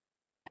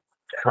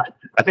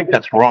 I think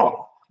that's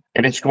wrong,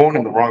 and it's going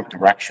in the wrong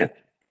direction.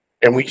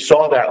 And we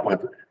saw that with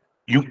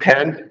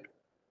UPenn.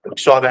 We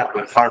saw that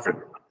with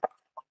Harvard.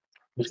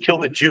 Let's kill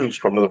the Jews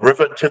from the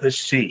river to the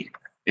sea.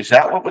 Is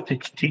that what we're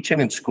teaching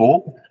in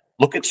school?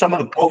 Look at some of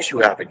the books you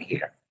have in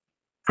here.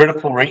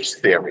 Critical race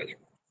theory.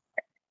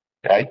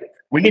 Okay?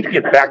 We need to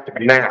get back to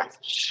math,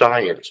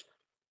 science,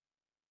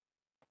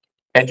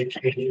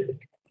 education.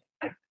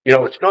 You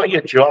know, it's not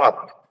your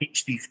job to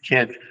teach these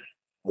kids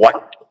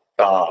what,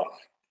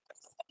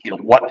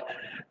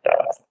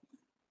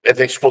 if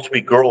they're supposed to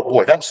be girl or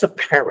boy. That's the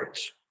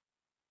parents.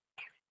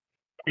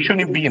 We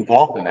shouldn't even be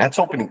involved in that. That's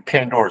opening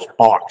Pandora's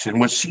box.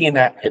 And we're seeing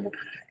that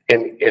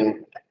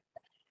in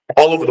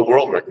all over the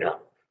world right now.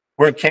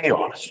 We're in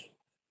chaos.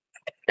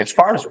 As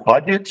far as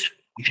budgets,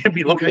 you should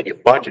be looking at your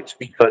budgets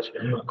because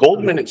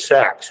Goldman and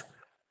Sachs,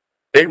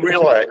 they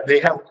realize they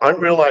have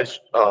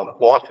unrealized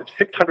losses,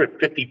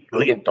 $650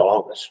 billion.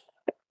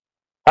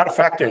 Matter of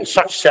fact, they're in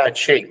such sad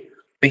shape.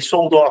 They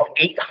sold off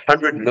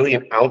 800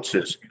 million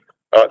ounces,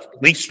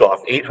 leased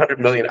off 800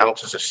 million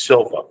ounces of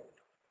silver.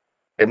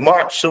 In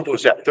March, silver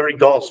was at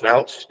 $30 an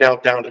ounce, it's now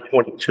down to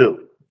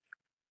 22.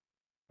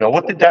 Now,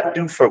 what did that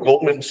do for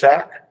Goldman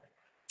Sachs?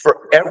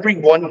 For every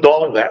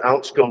 $1 that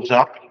ounce goes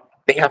up,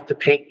 they have to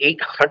pay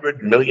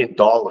 $800 million.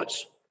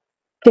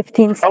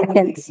 15 seconds. How are we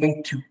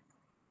going to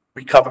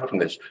recover from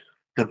this?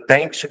 The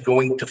banks are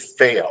going to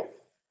fail.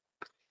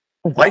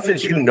 Life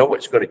as you know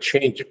it's going to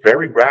change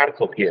very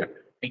radical here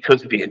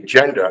because of the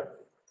agenda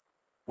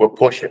we're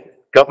pushing.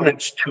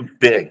 Government's too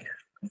big.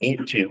 We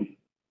need to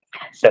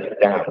set it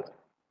down.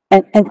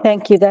 And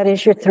thank you. That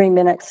is your 3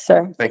 minutes,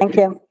 sir. Thank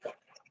you.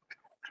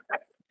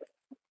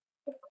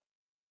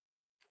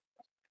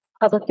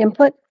 Public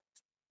input?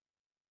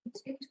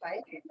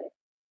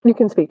 You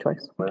can speak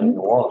twice.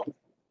 Oh,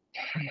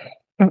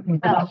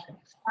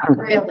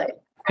 really?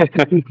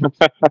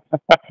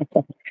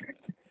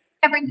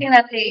 Everything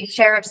that the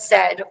sheriff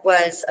said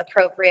was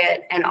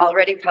appropriate and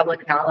already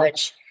public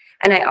knowledge.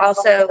 And I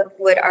also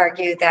would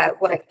argue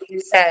that what you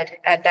said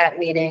at that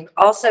meeting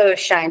also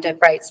shined a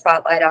bright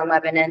spotlight on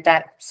Lebanon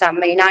that some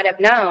may not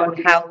have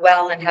known how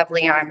well and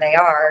heavily armed they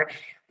are,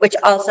 which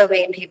also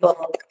made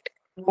people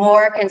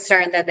more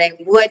concerned than they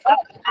would.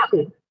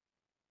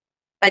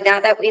 But now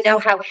that we know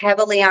how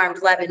heavily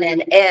armed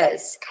Lebanon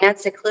is and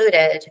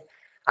secluded,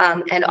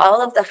 and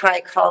all of the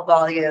high call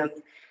volume,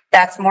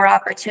 that's more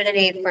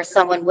opportunity for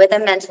someone with a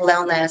mental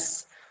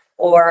illness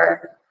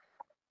or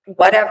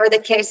whatever the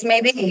case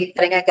may be,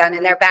 putting a gun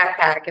in their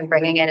backpack and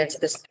bringing it into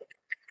the school.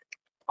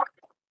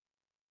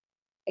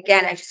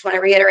 Again, I just want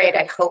to reiterate,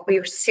 I hope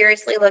we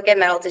seriously look at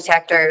metal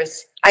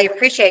detectors. I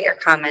appreciate your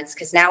comments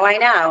because now I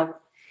know.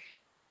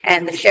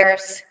 And the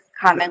sheriff's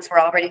comments were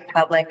already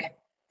public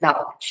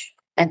knowledge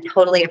and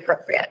totally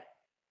appropriate.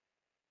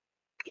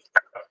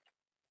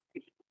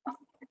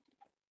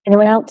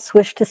 Anyone else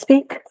wish to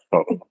speak?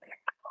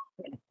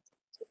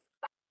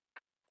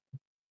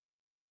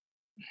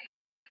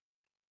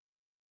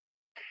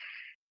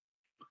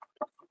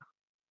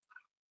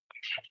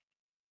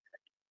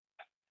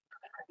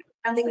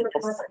 I think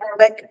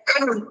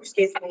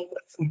excuse me.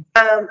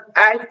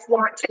 I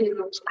want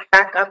to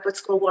back up what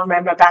school board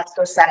member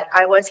Basco said.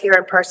 I was here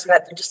in person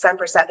at the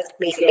December 7th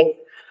meeting.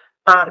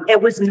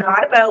 It was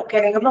not about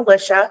getting a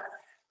militia.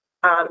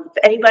 If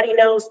anybody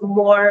knows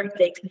more,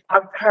 they can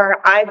talk to her.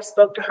 I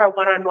spoke to her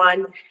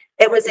one-on-one.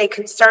 It was a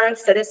concerned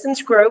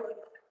citizens group,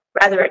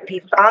 whether it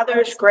be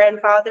fathers,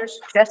 grandfathers,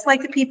 just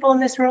like the people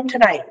in this room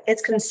tonight.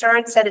 It's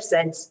concerned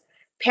citizens,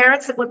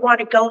 parents that would want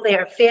to go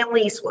there,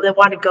 families that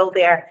want to go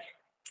there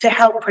to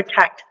help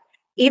protect.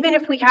 Even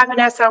if we have an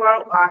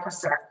SRO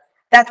officer,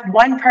 that's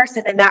one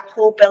person in that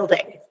whole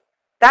building.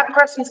 That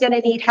person's going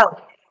to need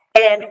help.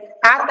 And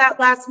at that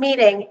last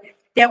meeting,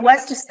 there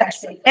was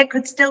discussion. It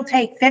could still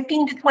take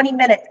 15 to 20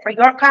 minutes for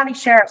York County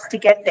sheriffs to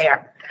get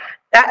there.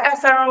 That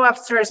SRO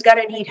officer is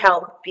going to need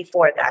help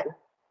before then.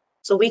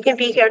 So we can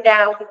be here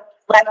now,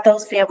 let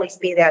those families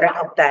be there to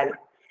help them.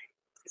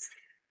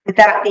 With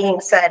that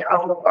being said,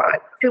 I'll move on.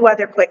 2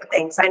 other quick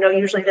things. I know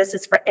usually this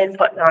is for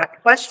input,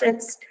 not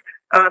questions.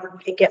 You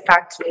can get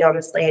back to me on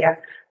this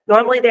later.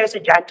 Normally there's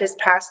agendas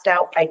passed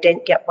out. I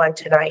didn't get one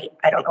tonight.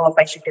 I don't know if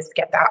I should just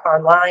get that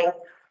online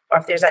or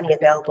if there's any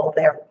available.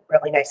 They're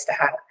really nice to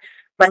have.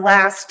 My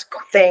last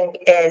thing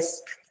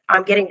is,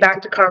 I'm getting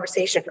back to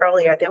conversation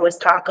earlier. There was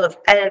talk of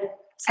 10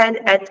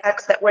 ed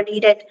techs that were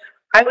needed.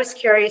 I was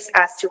curious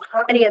as to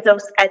how many of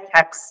those ed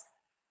techs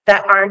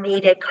that are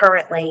needed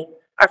currently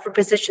are for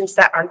positions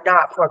that are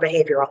not for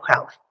behavioral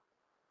health.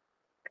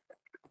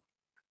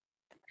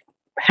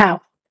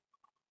 How?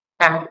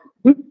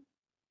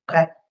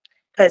 Okay,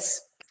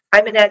 because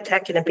I'm an ed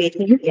tech and a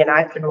BHP and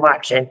I've been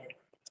watching,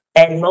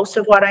 and most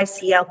of what I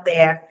see out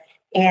there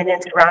and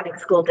in surrounding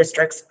school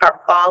districts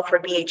are all for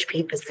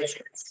BHP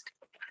positions.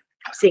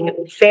 I'm seeing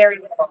it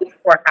very well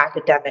for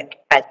academic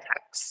ed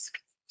techs.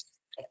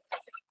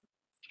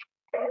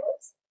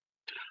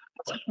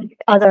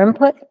 Other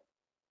input?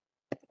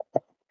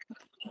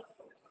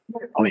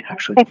 Oh, yeah,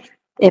 actually.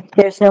 If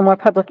there's no more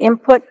public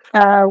input,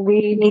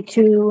 we need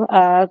to,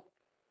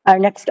 our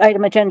next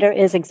item agenda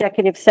is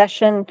executive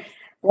session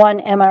 1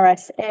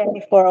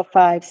 MRSA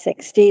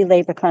 405-6D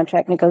labor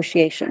contract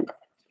negotiation.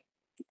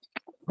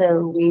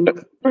 So we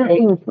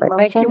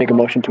Make a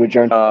motion to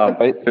adjourn.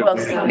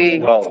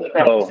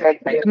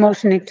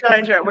 Motion to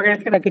adjourn. We're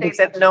going to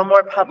say that no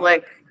more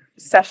public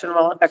session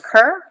will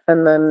occur.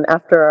 And then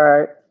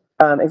after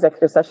our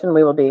executive session,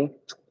 we will be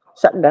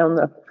shutting down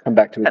the. Come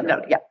back to it.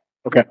 No, yeah.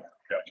 Okay.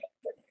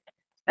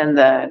 And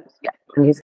then, yeah.